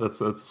 nah.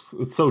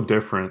 It's so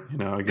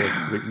different. I guess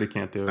they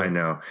can't do it. I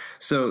know.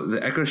 So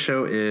the Echo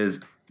Show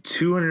is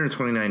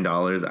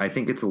 $229. I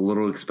think it's a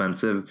little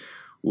expensive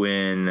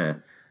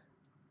when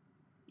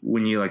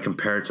you like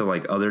compare it to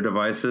like other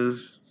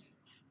devices.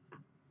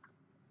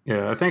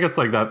 Yeah, I think it's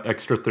like that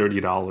extra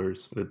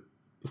 $30. It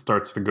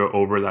starts to go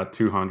over that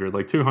 200.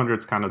 Like 200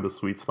 is kind of the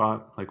sweet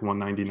spot, like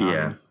 199.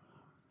 Yeah.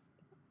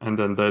 And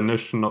then the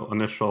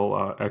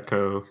initial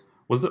Echo.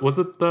 Was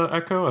it the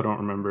Echo? I don't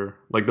remember.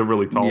 Like the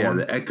really tall one? Yeah,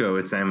 the Echo.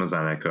 It's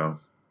Amazon Echo.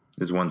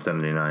 Is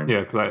 $179.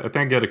 Yeah, because I think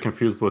I get it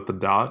confused with the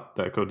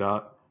Echo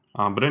Dot.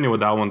 But anyway,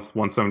 that one's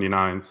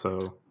 $179.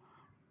 So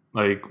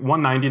like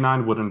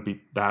 $199 wouldn't be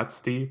that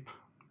steep.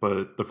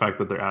 But the fact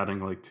that they're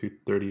adding like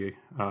 $230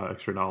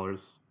 extra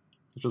dollars,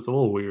 it's just a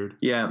little weird.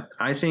 Yeah,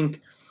 I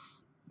think...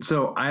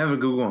 So I have a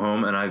Google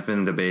Home, and I've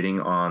been debating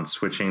on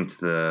switching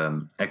to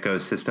the Echo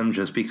system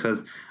just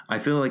because I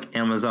feel like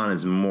Amazon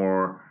is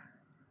more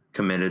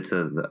committed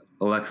to the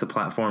Alexa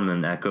platform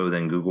than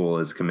Google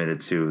is committed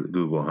to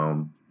Google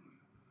Home.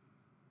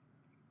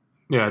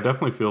 Yeah, I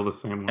definitely feel the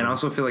same way. And I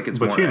also feel like it's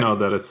more... But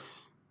that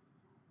it's...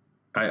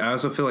 I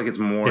also feel like it's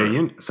more...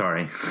 Yeah,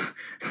 Sorry.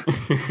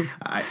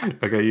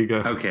 Okay, you go.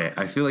 Okay,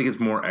 I feel like it's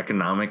more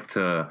economic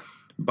to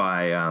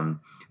buy an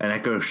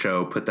Echo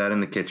Show, put that in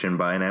the kitchen,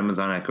 buy an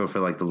Amazon Echo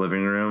for like the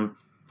living room,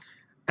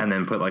 and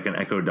then put like an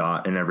Echo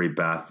Dot in every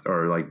bath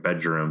or like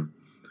bedroom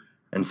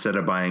instead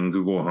of buying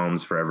Google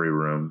Homes for every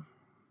room.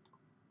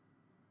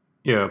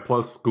 Yeah,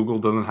 plus Google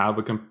doesn't have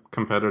a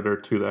competitor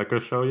to the Echo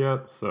Show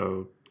yet,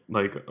 so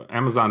like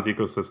Amazon's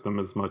ecosystem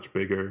is much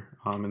bigger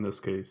in this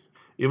case.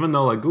 Even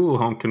though like Google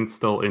Home can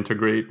still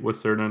integrate with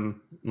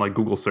certain like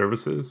Google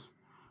services,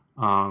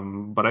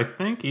 but I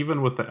think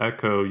even with the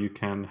Echo, you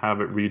can have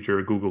it read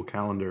your Google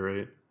Calendar,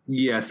 right?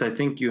 Yes, I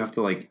think you have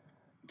to like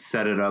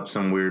set it up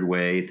some weird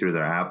way through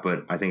their app,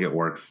 but I think it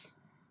works.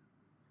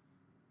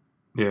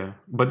 Yeah,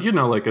 but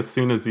like as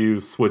soon as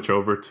you switch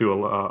over to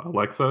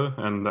Alexa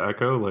and the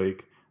Echo,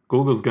 like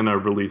Google's gonna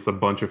release a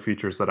bunch of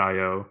features at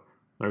I/O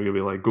They're gonna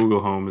be like Google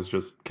Home is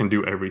just can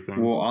do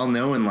everything. Well, I'll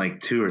know in like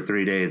 2 or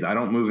 3 days. I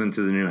don't move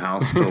into the new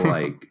house till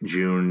like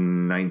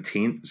June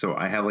 19th, so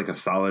I have like a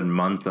solid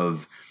month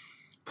of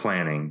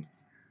planning.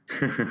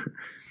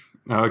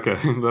 Okay,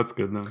 that's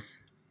good then.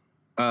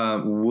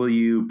 Will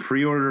you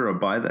pre-order or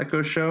buy the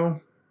Echo Show?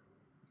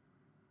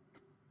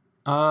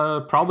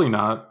 Probably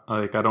not.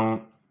 Like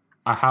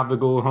I have the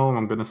Google Home.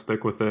 I'm gonna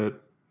stick with it.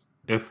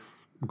 If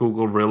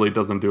Google really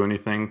doesn't do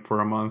anything for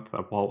a month,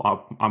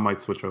 I might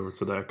switch over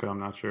to the Echo.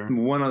 I'm not sure.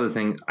 One other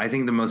thing, I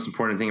think the most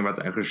important thing about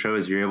the Echo Show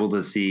is you're able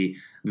to see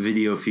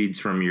video feeds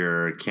from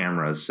your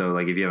cameras. So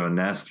like if you have a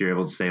Nest, you're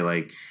able to say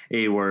like,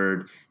 "Hey,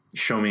 word,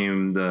 show me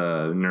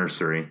the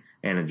nursery,"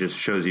 and it just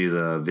shows you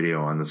the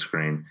video on the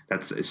screen.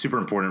 That's super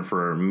important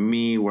for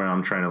me where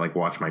I'm trying to like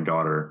watch my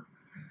daughter.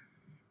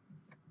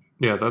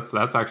 Yeah, that's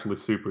actually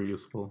super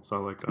useful. So I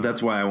like that.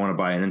 That's why I want to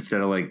buy it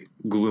instead of like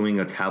gluing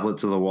a tablet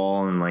to the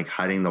wall and like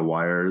hiding the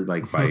wire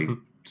like by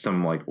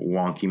some like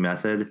wonky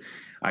method.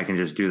 I can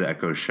just do the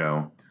Echo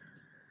Show.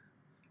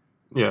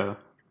 Yeah,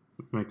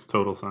 it makes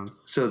total sense.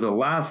 So the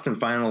last and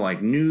final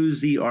like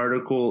newsy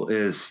article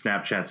is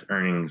Snapchat's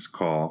earnings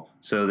call.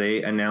 So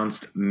they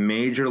announced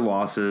major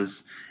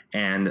losses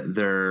and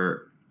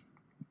their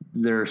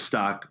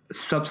stock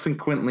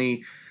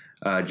subsequently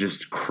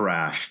just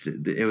crashed.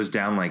 It was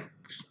down like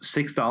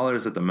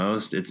 $6 at the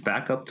most. It's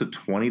back up to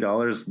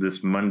 $20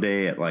 this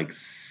Monday at like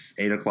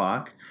 8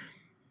 o'clock.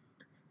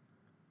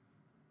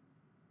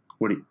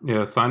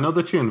 Yeah, so I know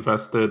that you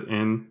invested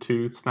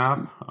into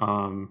Snap.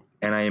 And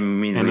I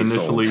immediately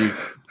sold.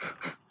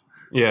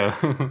 Yeah.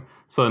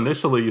 So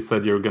initially you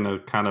said you're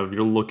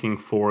looking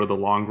for the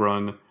long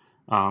run,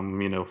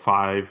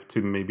 5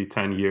 to maybe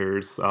 10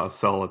 years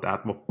sell at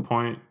that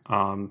point.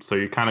 So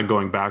you're kind of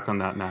going back on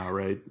that now,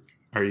 right?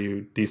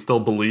 Do you still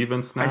believe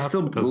in Snap? I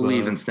still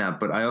believe in Snap,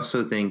 but I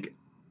also think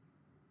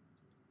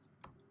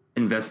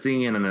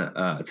investing in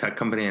a tech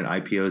company at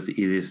IPO is the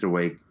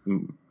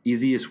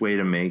easiest way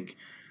to make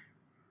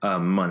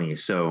money.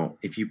 So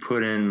if you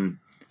put in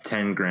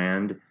 10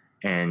 grand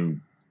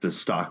and the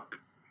stock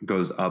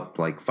goes up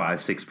like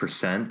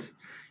 5-6%,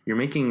 you're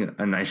making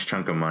a nice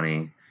chunk of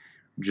money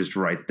just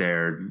right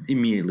there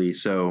immediately.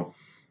 So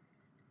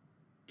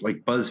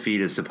like BuzzFeed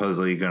is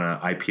supposedly going to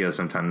IPO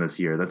sometime this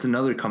year. That's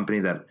another company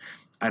that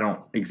I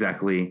don't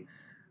exactly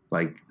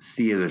like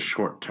see as a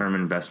short-term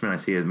investment. I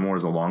see it more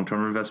as a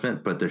long-term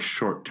investment, but the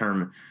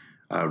short-term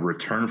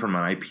return from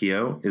an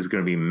IPO is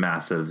going to be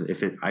massive.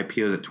 If it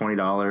IPOs at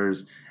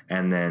 $20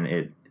 and then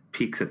it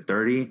peaks at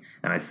 30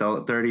 and I sell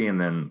at 30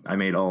 and then I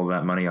made all of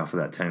that money off of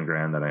that 10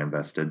 grand that I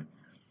invested.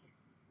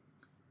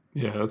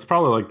 Yeah, that's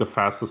probably like the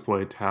fastest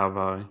way to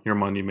have your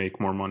money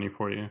make more money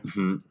for you.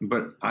 Mm-hmm.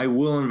 But I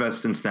will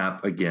invest in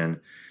Snap again.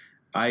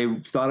 I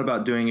thought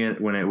about doing it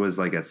when it was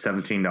like at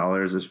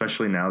 $17,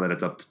 especially now that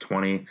it's up to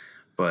 20.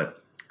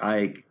 But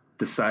I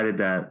decided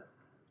that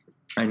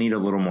I need a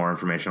little more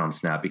information on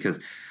Snap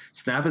because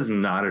Snap is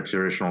not a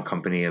traditional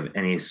company of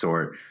any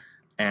sort.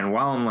 And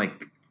while I'm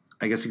like,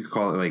 I guess you could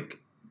call it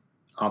like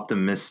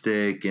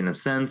optimistic in a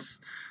sense,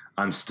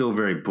 I'm still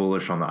very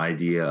bullish on the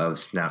idea of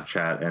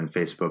Snapchat and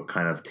Facebook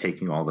kind of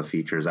taking all the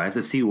features. I have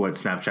to see what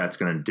Snapchat's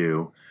going to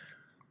do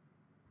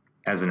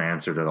as an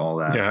answer to all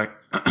that.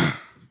 Yeah.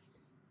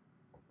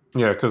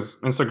 Yeah, because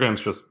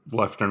Instagram's just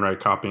left and right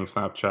copying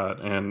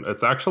Snapchat, and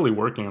it's actually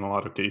working in a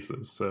lot of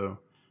cases. So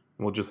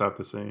we'll just have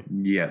to see.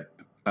 Yeah.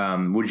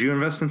 Would you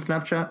invest in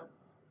Snapchat?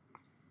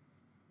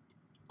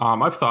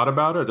 I've thought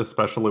about it,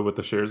 especially with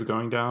the shares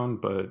going down,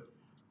 but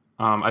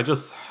I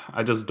just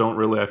don't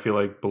really, I feel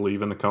like,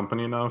 believe in the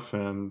company enough.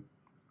 And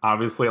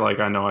obviously, like,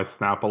 I know I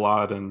Snap a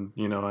lot and,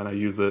 and I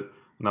use it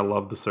and I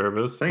love the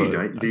service. No, you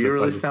don't. Do you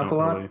really Snap a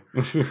lot?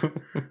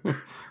 Really...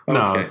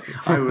 No. Okay.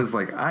 I was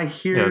like, I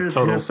hear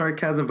his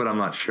sarcasm, but I'm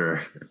not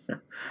sure.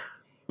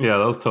 Yeah,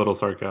 that was total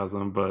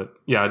sarcasm. But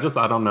yeah,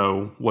 I don't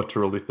know what to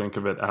really think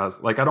of it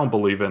as. Like, I don't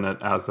believe in it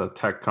as a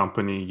tech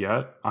company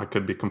yet. I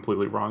could be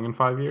completely wrong in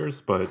 5 years,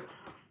 but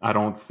I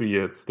don't see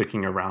it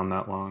sticking around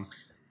that long.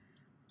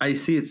 I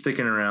see it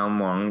sticking around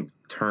long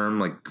term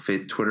like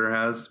Twitter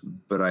has,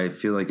 but I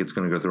feel like it's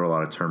going to go through a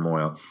lot of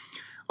turmoil.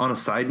 On a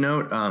side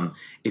note,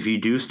 if you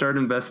do start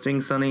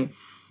investing, Sonny,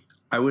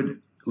 I would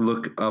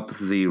look up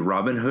the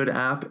Robinhood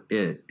app.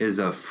 It is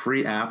a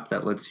free app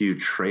that lets you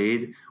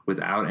trade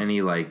without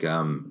any like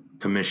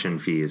commission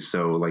fees.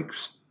 So like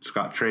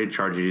Scottrade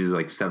charges you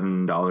like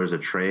 $7 a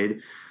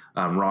trade.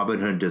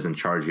 Robinhood doesn't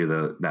charge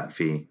you that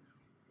fee.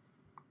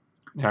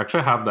 Yeah, I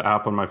actually have the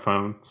app on my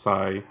phone. So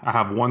I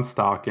have one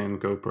stock in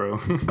GoPro.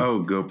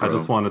 Oh, GoPro. I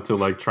just wanted to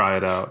like try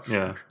it out.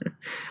 Yeah.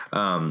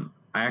 I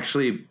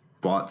actually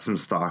bought some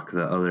stock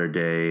the other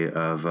day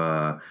of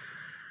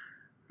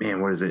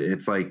what is it?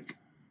 It's like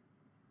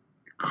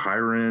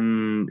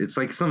Chiron. It's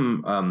like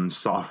some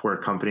software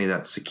company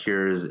that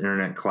secures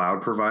internet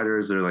cloud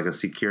providers. They're like a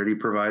security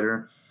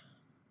provider.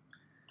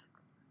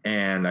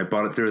 And I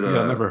bought it through the.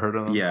 Yeah, I never heard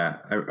of them. Yeah,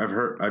 I've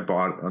heard. I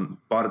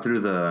bought it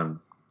through the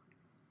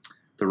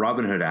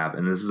Robinhood app,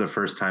 and this is the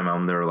first time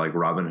I'm their like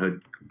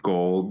Robinhood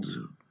Gold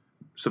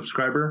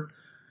subscriber.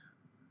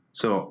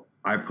 So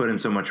I put in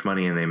so much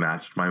money and they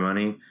matched my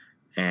money,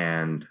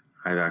 and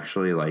I've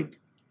actually like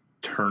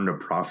turned a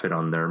profit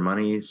on their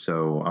money,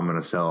 so I'm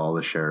gonna sell all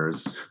the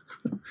shares.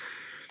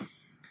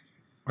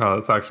 Oh,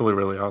 that's actually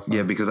really awesome.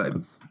 Yeah, because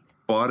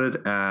bought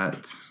it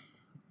at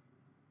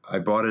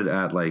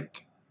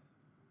like,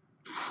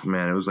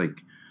 man, it was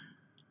like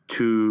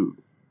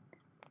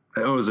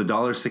it was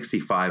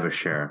 $1.65 a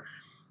share,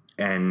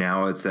 and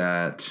now it's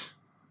at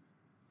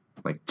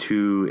like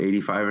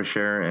 $2.85 a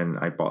share, and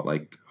I bought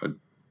like a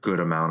good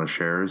amount of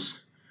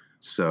shares,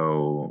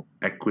 so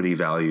equity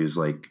value is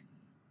like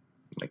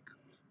 $4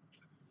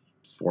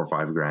 or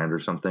 $5 grand or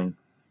something.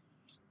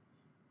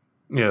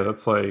 Yeah,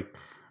 that's like,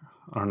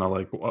 I don't know,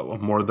 like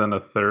more than a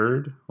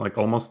third, like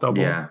almost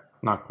double. Yeah,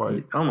 not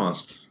quite.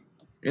 Almost.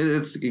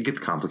 It gets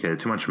complicated.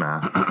 Too much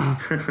math.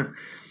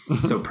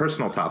 So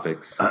personal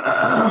topics.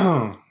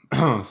 Sorry.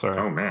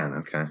 Oh man.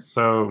 Okay.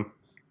 So.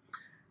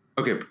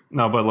 Okay.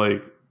 No, but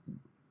like,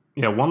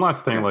 yeah. One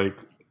last thing,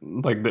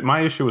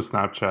 my issue with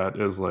Snapchat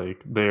is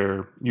like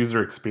their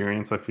user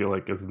experience. I feel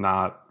like is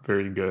not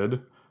very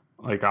good.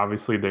 Like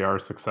obviously they are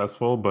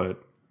successful,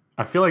 but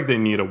I feel like they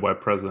need a web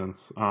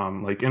presence.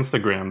 Like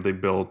Instagram, they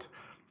built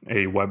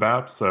a web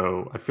app,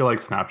 so I feel like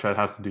Snapchat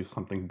has to do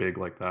something big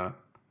like that.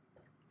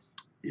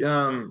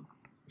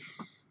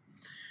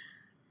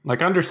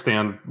 Like I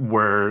understand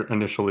where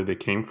initially they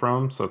came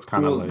from, so it's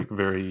kind of like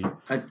very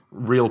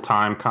real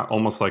time,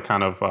 almost like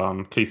kind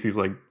of Casey's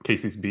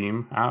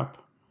Beam app.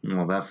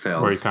 Well, that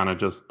failed. Where you kind of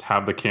just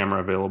have the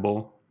camera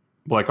available.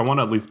 Like I want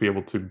to at least be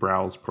able to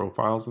browse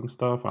profiles and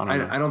stuff.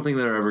 I don't think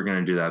they're ever going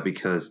to do that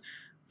because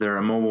they're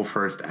a mobile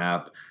first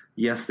app.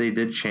 Yes, they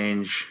did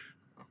change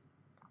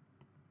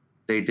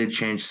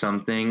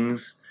some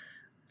things,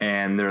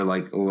 and they're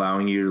like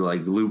allowing you to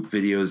like loop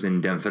videos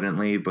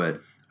indefinitely,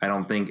 but I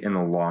don't think in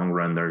the long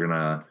run they're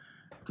gonna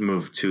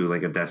move to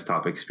like a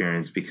desktop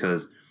experience,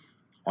 because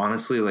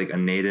honestly, like a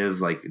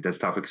native like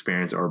desktop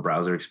experience or a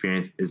browser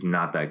experience is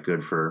not that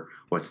good for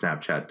what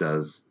Snapchat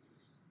does.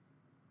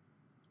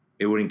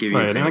 It wouldn't give you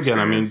the same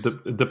experience. I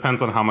mean, it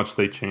depends on how much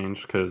they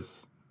change,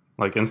 because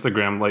like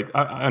Instagram, like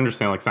I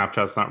understand like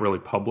Snapchat's not really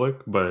public,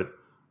 but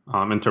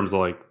in terms of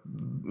like,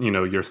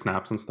 your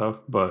snaps and stuff,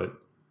 but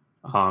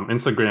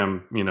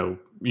Instagram,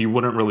 you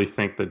wouldn't really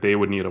think that they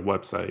would need a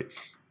website,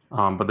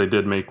 but they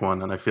did make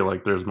one, and I feel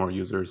like there's more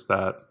users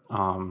that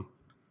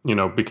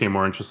became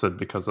more interested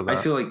because of that.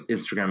 I feel like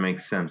Instagram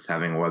makes sense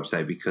having a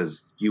website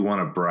because you want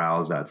to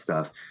browse that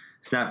stuff.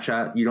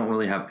 Snapchat, you don't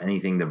really have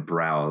anything to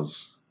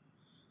browse.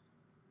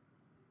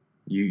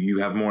 You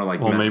have more like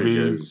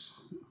messages.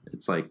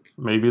 It's like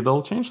maybe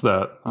they'll change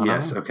that.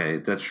 Yes, okay,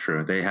 that's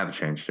true. They have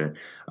changed it.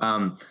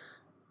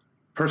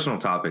 Personal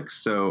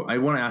topics. So I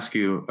want to ask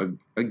you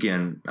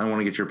again. I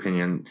want to get your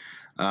opinion.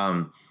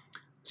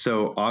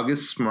 So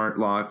August Smart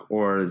Lock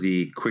or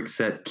the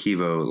Kwikset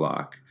Kivo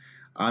lock?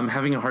 I'm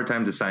having a hard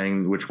time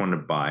deciding which one to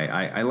buy.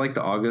 I like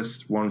the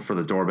August one for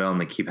the doorbell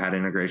and the keypad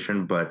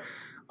integration, but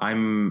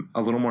I'm a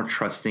little more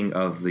trusting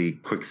of the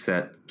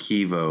Kwikset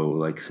Kivo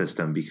like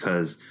system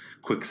because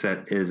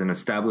Kwikset is an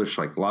established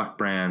like lock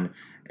brand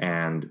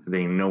and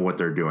they know what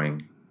they're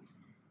doing.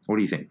 What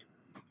do you think?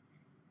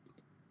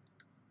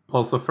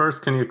 Well, so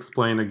first, can you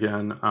explain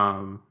again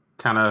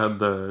kind of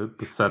the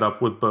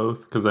setup with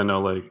both? Because I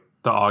know like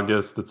the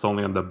August, it's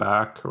only on the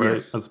back, right?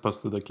 Yes. As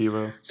opposed to the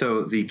Kivo.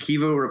 So the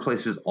Kivo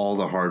replaces all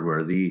the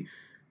hardware, the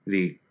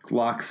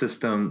lock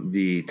system,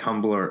 the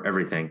tumbler,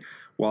 everything.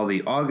 While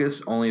the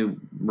August only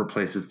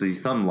replaces the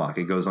thumb lock.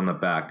 It goes on the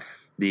back.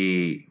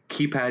 The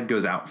keypad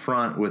goes out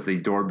front with the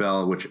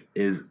doorbell, which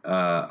is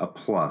a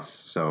plus.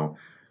 So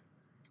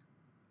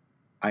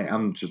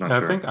I'm just not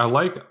sure. I think I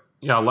like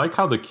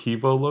how the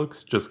Kivo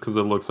looks, just because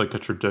it looks like a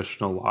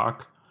traditional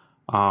lock.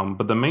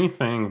 But the main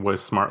thing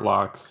with smart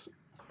locks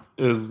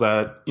is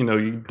that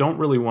you don't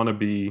really want to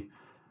be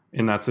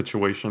in that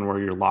situation where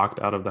you're locked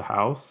out of the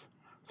house.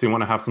 So you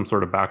want to have some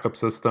sort of backup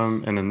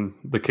system. And in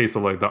the case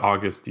of like the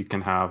August, you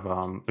can have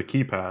the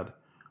keypad.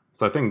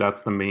 So I think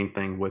that's the main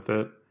thing with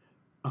it.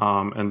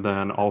 And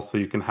then also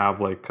you can have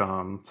like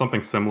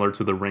something similar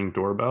to the Ring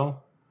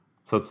doorbell.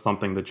 So it's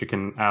something that you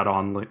can add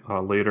on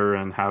later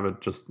and have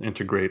it just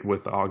integrate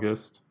with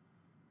August.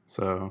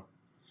 So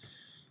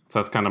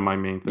that's kind of my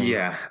main thing.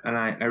 Yeah, and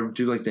I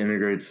do like the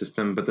integrated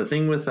system. But the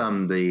thing with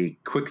the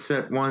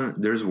Kwikset one,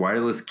 there's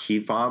wireless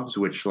key fobs,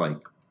 which like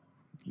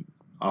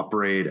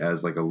operate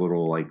as like a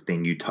little like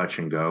thing you touch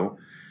and go.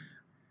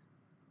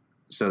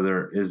 So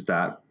there is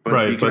that. But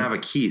right, you can have a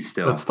key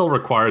still. That still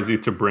requires you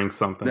to bring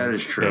something. That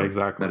is true. Yeah,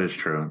 exactly. That is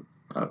true.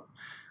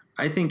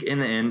 I think in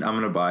the end, I'm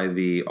going to buy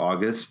the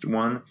August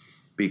one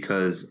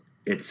because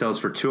it sells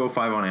for $205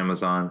 on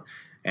Amazon.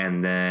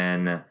 And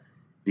then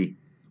the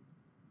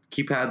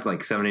keypad's like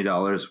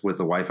 $70 with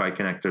the Wi-Fi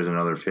connector is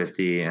another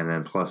 $50, and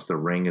then plus the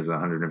Ring is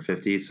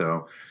 $150.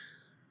 So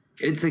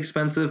it's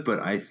expensive, but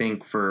I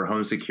think for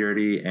home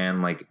security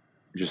and like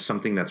just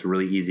something that's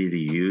really easy to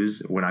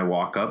use, when I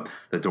walk up,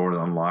 the door is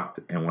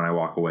unlocked, and when I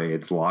walk away,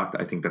 it's locked.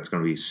 I think that's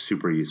going to be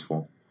super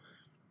useful.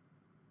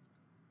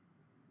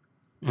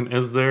 And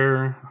is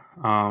there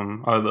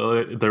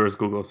there is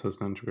Google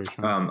Assistant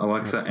integration?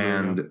 Alexa Absolutely.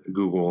 and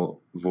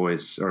Google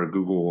Voice or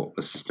Google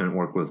Assistant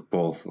work with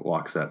both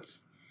lock sets.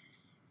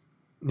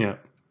 Yeah.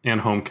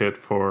 And HomeKit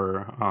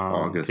for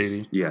August,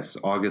 Katie. yes,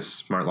 August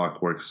Smart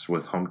Lock works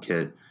with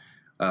HomeKit.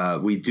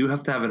 We do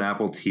have to have an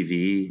Apple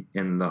TV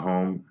in the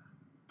home,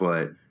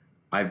 but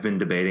I've been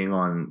debating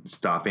on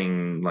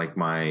stopping like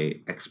my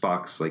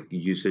Xbox like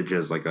usage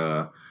as like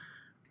a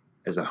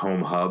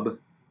home hub,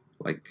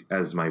 like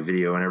as my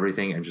video and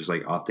everything, and just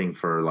like opting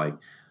for like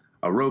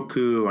a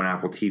Roku or an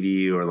Apple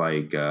TV or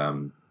like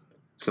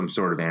some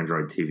sort of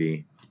Android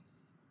TV.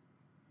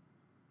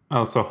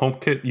 Oh, so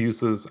HomeKit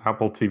uses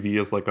Apple TV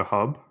as like a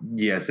hub?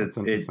 Yes, That's it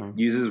interesting.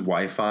 uses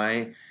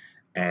Wi-Fi,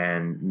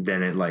 and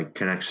then it like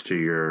connects to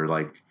your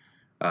like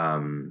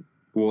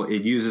well,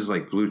 it uses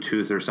like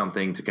Bluetooth or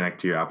something to connect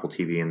to your Apple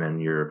TV, and then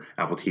your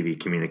Apple TV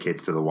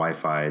communicates to the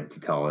Wi-Fi to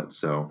tell it.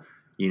 So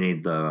you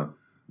need the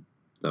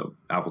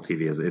Apple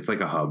TV as it's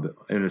like a hub,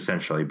 and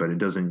essentially, but it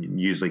doesn't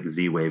use like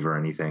Z-Wave or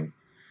anything.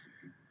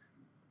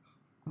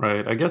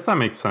 Right. I guess that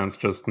makes sense,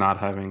 just not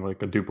having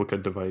like a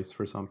duplicate device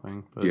for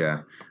something. But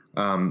Yeah.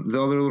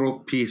 The other little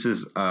piece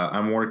is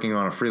I'm working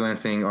on a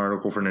freelancing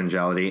article for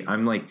Ninjality.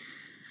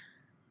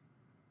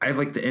 I have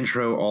like the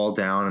intro all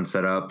down and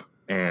set up,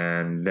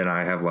 and then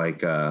I have like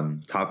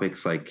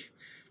topics like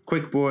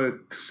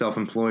QuickBooks,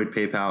 self-employed,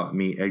 PayPal,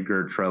 Meet,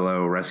 Edgar,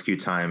 Trello, Rescue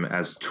Time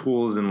as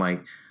tools and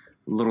like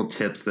little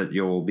tips that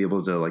you'll be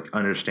able to like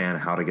understand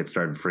how to get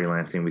started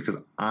freelancing, because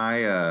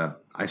I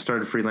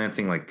started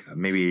freelancing like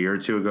maybe a year or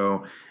two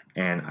ago,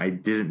 and I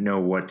didn't know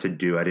what to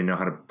do. I didn't know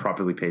how to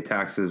properly pay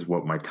taxes,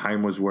 what my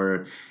time was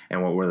worth,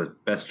 and what were the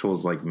best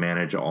tools to like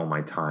manage all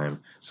my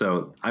time.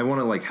 So I want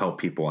to like help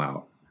people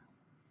out.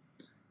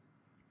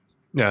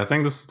 yeah, I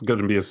think this is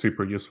going to be a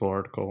super useful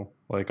article.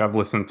 Like I've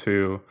listened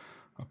to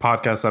a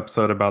podcast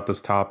episode about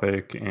this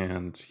topic,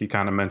 and he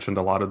kind of mentioned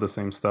a lot of the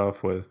same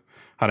stuff with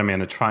how to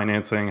manage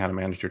financing, how to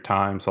manage your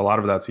time. So a lot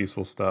of that's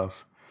useful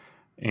stuff.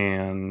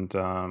 And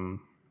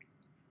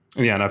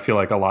yeah, and I feel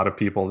like a lot of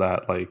people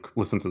that like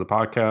listen to the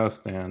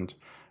podcast and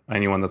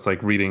anyone that's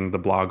like reading the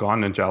blog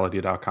on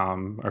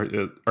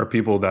ninjality.com are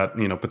people that,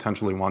 you know,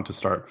 potentially want to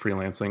start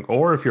freelancing,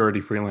 or if you're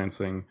already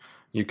freelancing,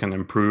 you can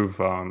improve,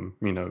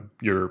 you know,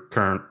 your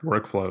current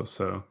workflow.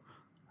 So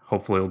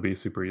hopefully it'll be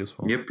super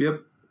useful. Yep. Yeah,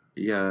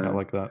 I Yeah,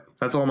 like that.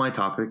 that's all my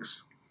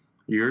topics.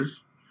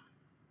 Yours?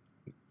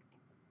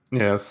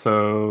 Yeah,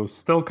 so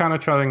still kind of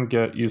trying to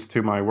get used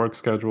to my work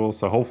schedule.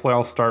 So hopefully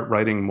I'll start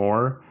writing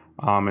more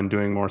and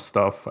doing more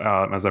stuff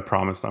as I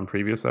promised on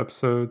previous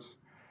episodes.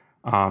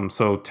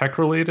 So tech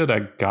related, I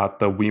got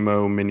the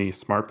Wemo Mini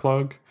Smart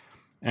Plug.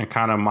 And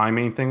kind of my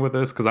main thing with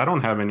this, because I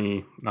don't have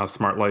any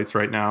smart lights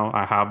right now.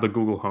 I have the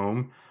Google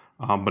Home,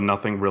 but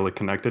nothing really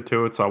connected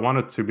to it. So I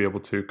wanted to be able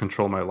to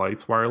control my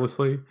lights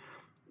wirelessly.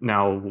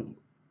 Now,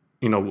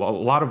 you know, a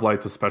lot of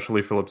lights,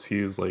 especially Philips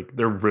Hues, like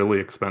they're really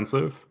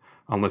expensive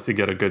unless you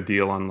get a good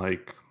deal on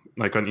like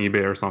on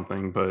eBay or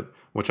something. But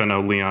which I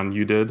know Leon,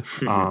 you did.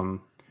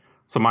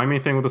 So my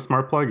main thing with the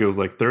smart plug, it was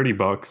like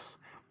 $30.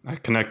 I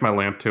connect my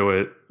lamp to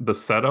it. The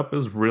setup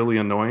is really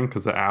annoying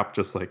because the app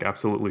just like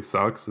absolutely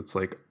sucks. It's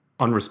like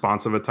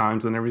unresponsive at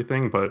times and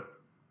everything. But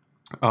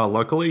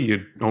luckily,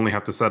 you only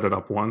have to set it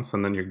up once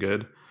and then you're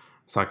good.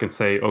 So I can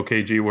say,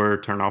 okay,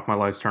 Gword, turn off my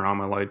lights, turn on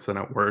my lights, and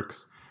it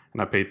works.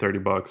 And I paid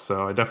 $30.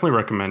 So I definitely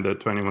recommend it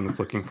to anyone that's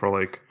looking for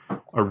like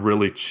a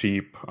really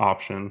cheap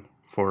option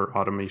for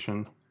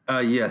automation.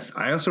 Yes,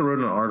 I also wrote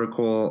an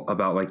article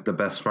about like the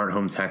best smart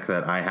home tech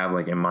that I have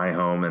like in my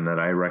home and that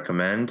I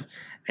recommend,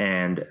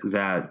 and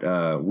that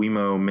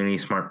Wemo Mini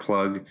Smart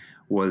Plug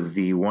was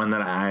the one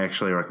that I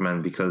actually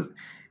recommend because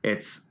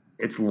it's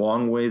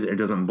long ways. It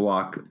doesn't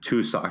block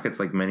two sockets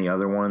like many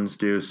other ones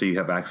do, so you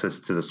have access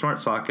to the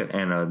smart socket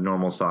and a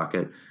normal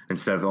socket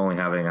instead of only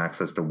having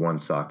access to one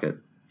socket.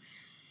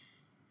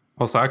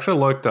 Also, I actually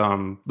looked.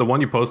 The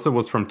one you posted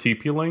was from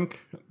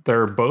TP-Link.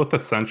 They're both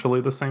essentially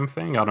the same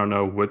thing. I don't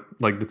know what,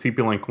 like the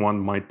TP-Link one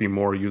might be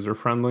more user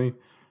friendly,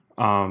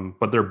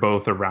 but they're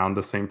both around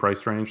the same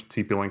price range.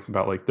 TP-Link's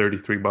about like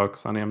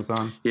 $33 on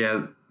Amazon.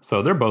 Yeah,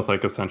 So they're both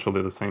like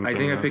essentially the same I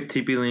thing. think I picked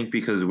TP Link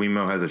because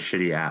Wemo has a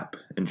shitty app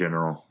in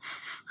general.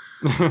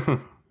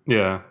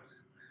 Yeah,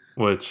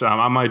 which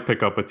I might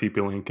pick up a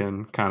TP-Link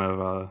and kind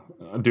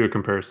of do a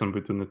comparison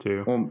between the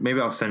two. Well, maybe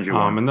I'll send you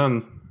one. And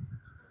then,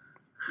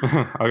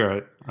 all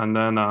right, and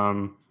then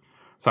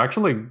so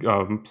actually,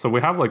 so we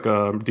have like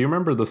do you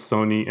remember the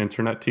Sony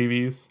Internet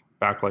TVs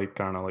back like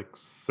I don't know, like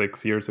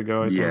 6 years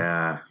ago? I think.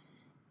 Yeah.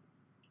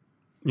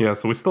 Yeah,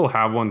 so we still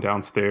have one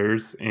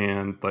downstairs,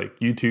 and like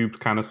YouTube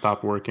kind of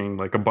stopped working.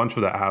 Like a bunch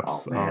of the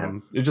apps, Oh,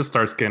 man. it just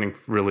starts getting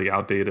really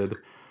outdated.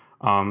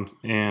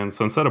 And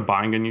so instead of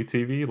buying a new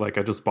TV, like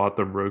I just bought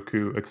the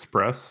Roku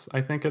Express,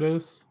 I think it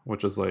is,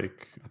 which is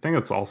like I think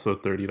it's also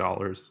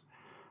 $30.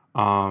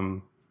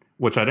 Um,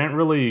 which I didn't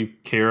really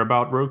care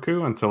about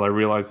Roku until I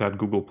realized I had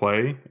Google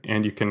Play,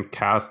 and you can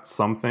cast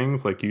some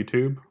things like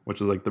YouTube,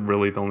 which is like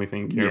the only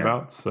thing you care Yeah.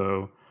 about.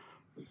 So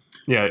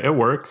yeah, it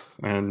works,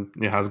 and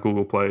it has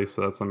Google Play,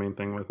 so that's the main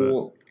thing with it.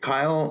 Well,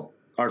 Kyle,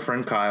 our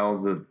friend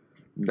Kyle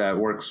that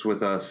works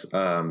with us,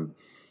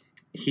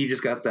 he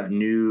just got that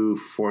new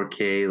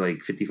 4K, like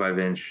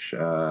 55-inch.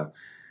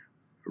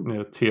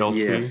 TLC,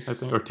 yes, I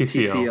think, or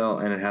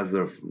TCL, and it has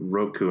the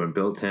Roku and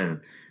built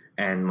in.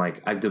 And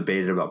like I've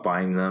debated about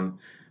buying them,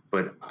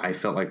 but I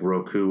felt like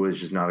Roku was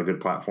just not a good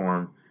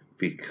platform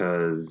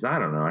because I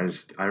don't know.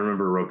 I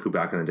remember Roku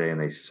back in the day and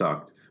they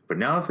sucked. But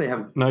now if they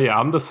have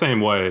I'm the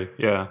same way.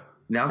 Yeah.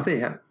 Now if they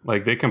have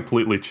like they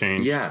completely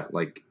changed. Yeah,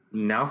 like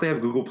now if they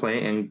have Google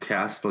Play and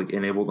Cast like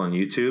enabled on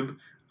YouTube,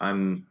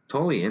 I'm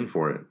totally in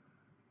for it.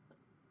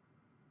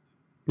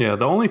 Yeah,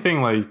 the only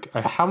thing like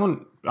I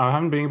haven't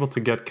been able to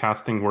get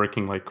casting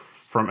working like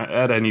from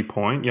at any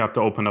point. You have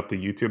to open up the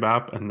YouTube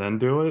app and then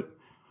do it.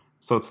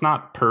 So it's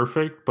not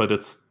perfect, but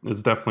it's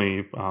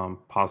definitely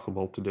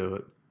possible to do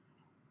it.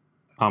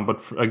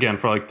 But again,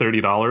 for like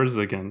 $30,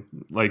 again,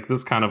 like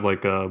this kind of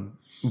like a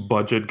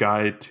budget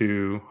guide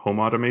to home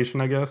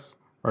automation, I guess,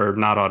 or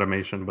not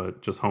automation,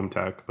 but just home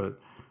tech. But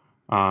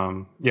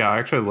yeah,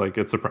 actually, like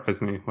it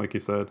surprised me, like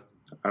you said.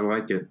 I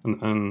like it.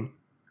 And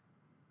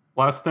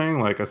last thing,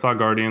 like I saw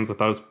Guardians, I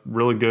thought it was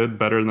really good,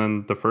 better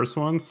than the first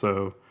one.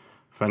 So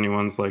if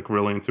anyone's like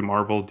really into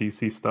Marvel,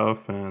 DC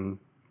stuff, and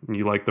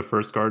you like the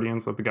first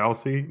Guardians of the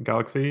Galaxy,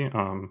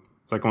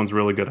 second one's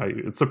really good.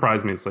 It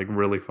surprised me. It's like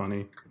really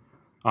funny.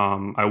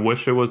 I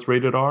wish it was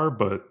rated R,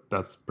 but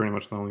that's pretty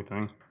much the only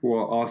thing.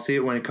 Well, I'll see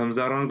it when it comes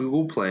out on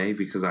Google Play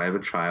because I have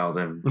a child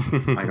and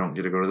I don't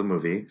get to go to the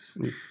movies.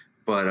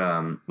 But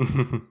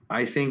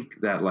I think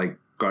that like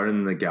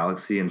Guardians of the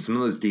Galaxy and some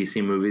of those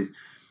DC movies,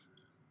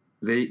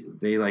 they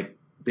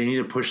need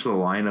to push the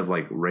line of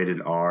like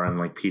rated R and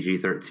like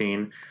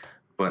PG-13,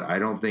 but I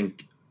don't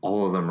think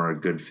all of them are a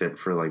good fit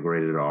for like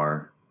rated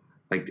R.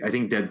 Like I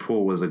think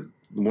Deadpool was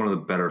one of the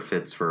better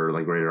fits for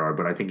like rated R,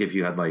 but I think if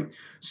you had like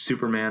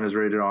Superman as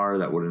rated R,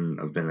 that wouldn't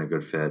have been a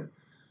good fit.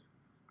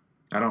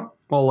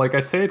 Well, like I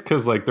say it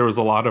because like there was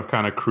a lot of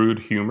kind of crude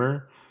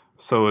humor,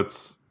 so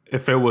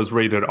if it was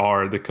rated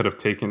R, they could have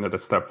taken it a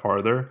step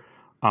farther.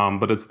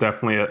 But it's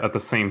definitely at the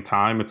same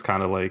time, it's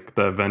kind of like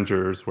the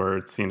Avengers, where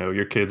it's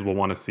your kids will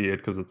want to see it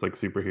because it's like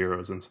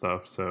superheroes and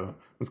stuff. So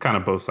it's kind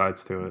of both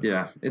sides to it.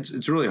 Yeah,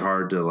 it's really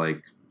hard to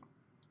like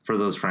for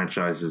those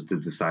franchises to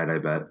decide. I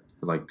bet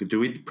like, do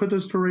we put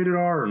this to rated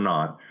R or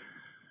not?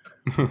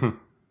 Yeah,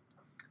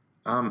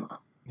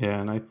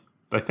 and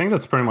I think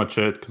that's pretty much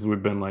it because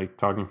we've been like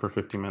talking for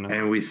 50 minutes,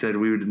 and we said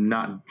we would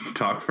not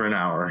talk for an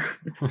hour.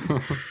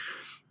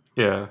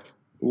 Yeah.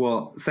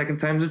 Well, second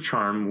time's a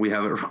charm. We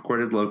have it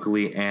recorded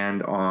locally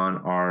and on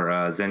our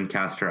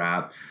Zencastr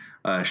app.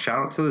 Shout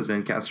out to the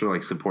Zencastr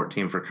like support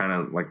team for kind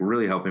of like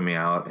really helping me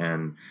out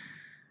and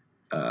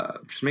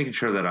just making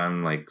sure that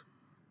I'm like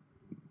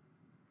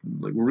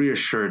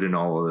reassured in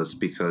all of this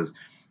because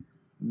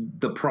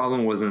the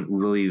problem wasn't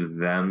really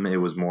them. It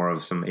was more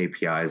of some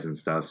APIs and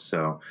stuff.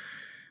 So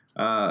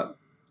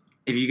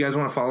if you guys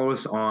want to follow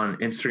us on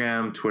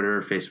Instagram, Twitter,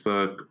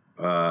 Facebook,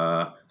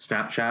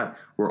 Snapchat,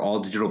 we're all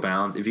Digital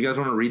Bounds. If you guys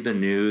want to read the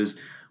news,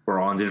 we're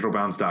on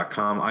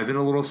digitalbounds.com. I've been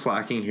a little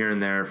slacking here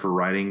and there for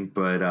writing,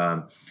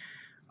 but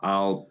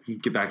I'll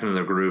get back into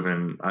the groove,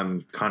 and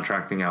I'm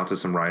contracting out to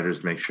some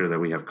writers to make sure that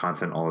we have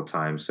content all the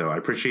time. So I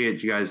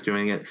appreciate you guys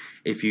doing it.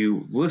 If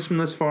you listen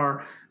this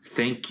far,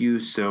 thank you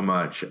so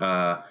much.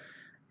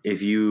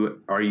 If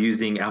you are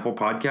using Apple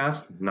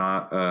Podcast,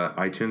 not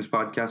iTunes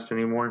Podcast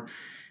anymore,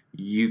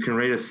 you can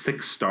rate us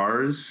 6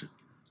 stars.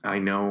 I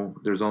know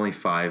there's only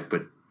 5,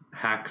 but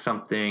hack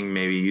something,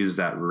 maybe use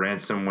that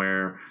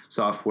ransomware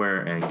software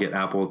and get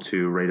Apple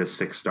to rate us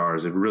 6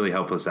 stars. It'd really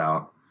help us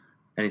out.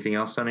 Anything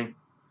else, Sonny?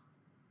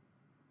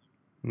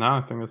 No,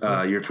 I think that's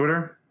it. Your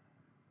Twitter?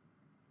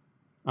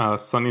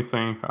 Sunny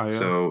Singh.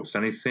 So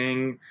Sunny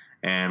Singh,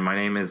 and my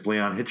name is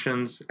Leon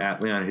Hitchens,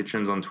 at Leon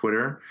Hitchens on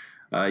Twitter.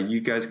 You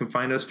guys can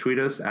find us, tweet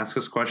us, ask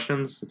us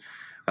questions,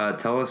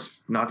 tell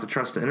us not to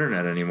trust the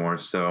internet anymore.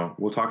 So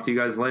we'll talk to you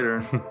guys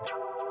later.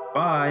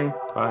 Bye.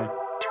 Bye.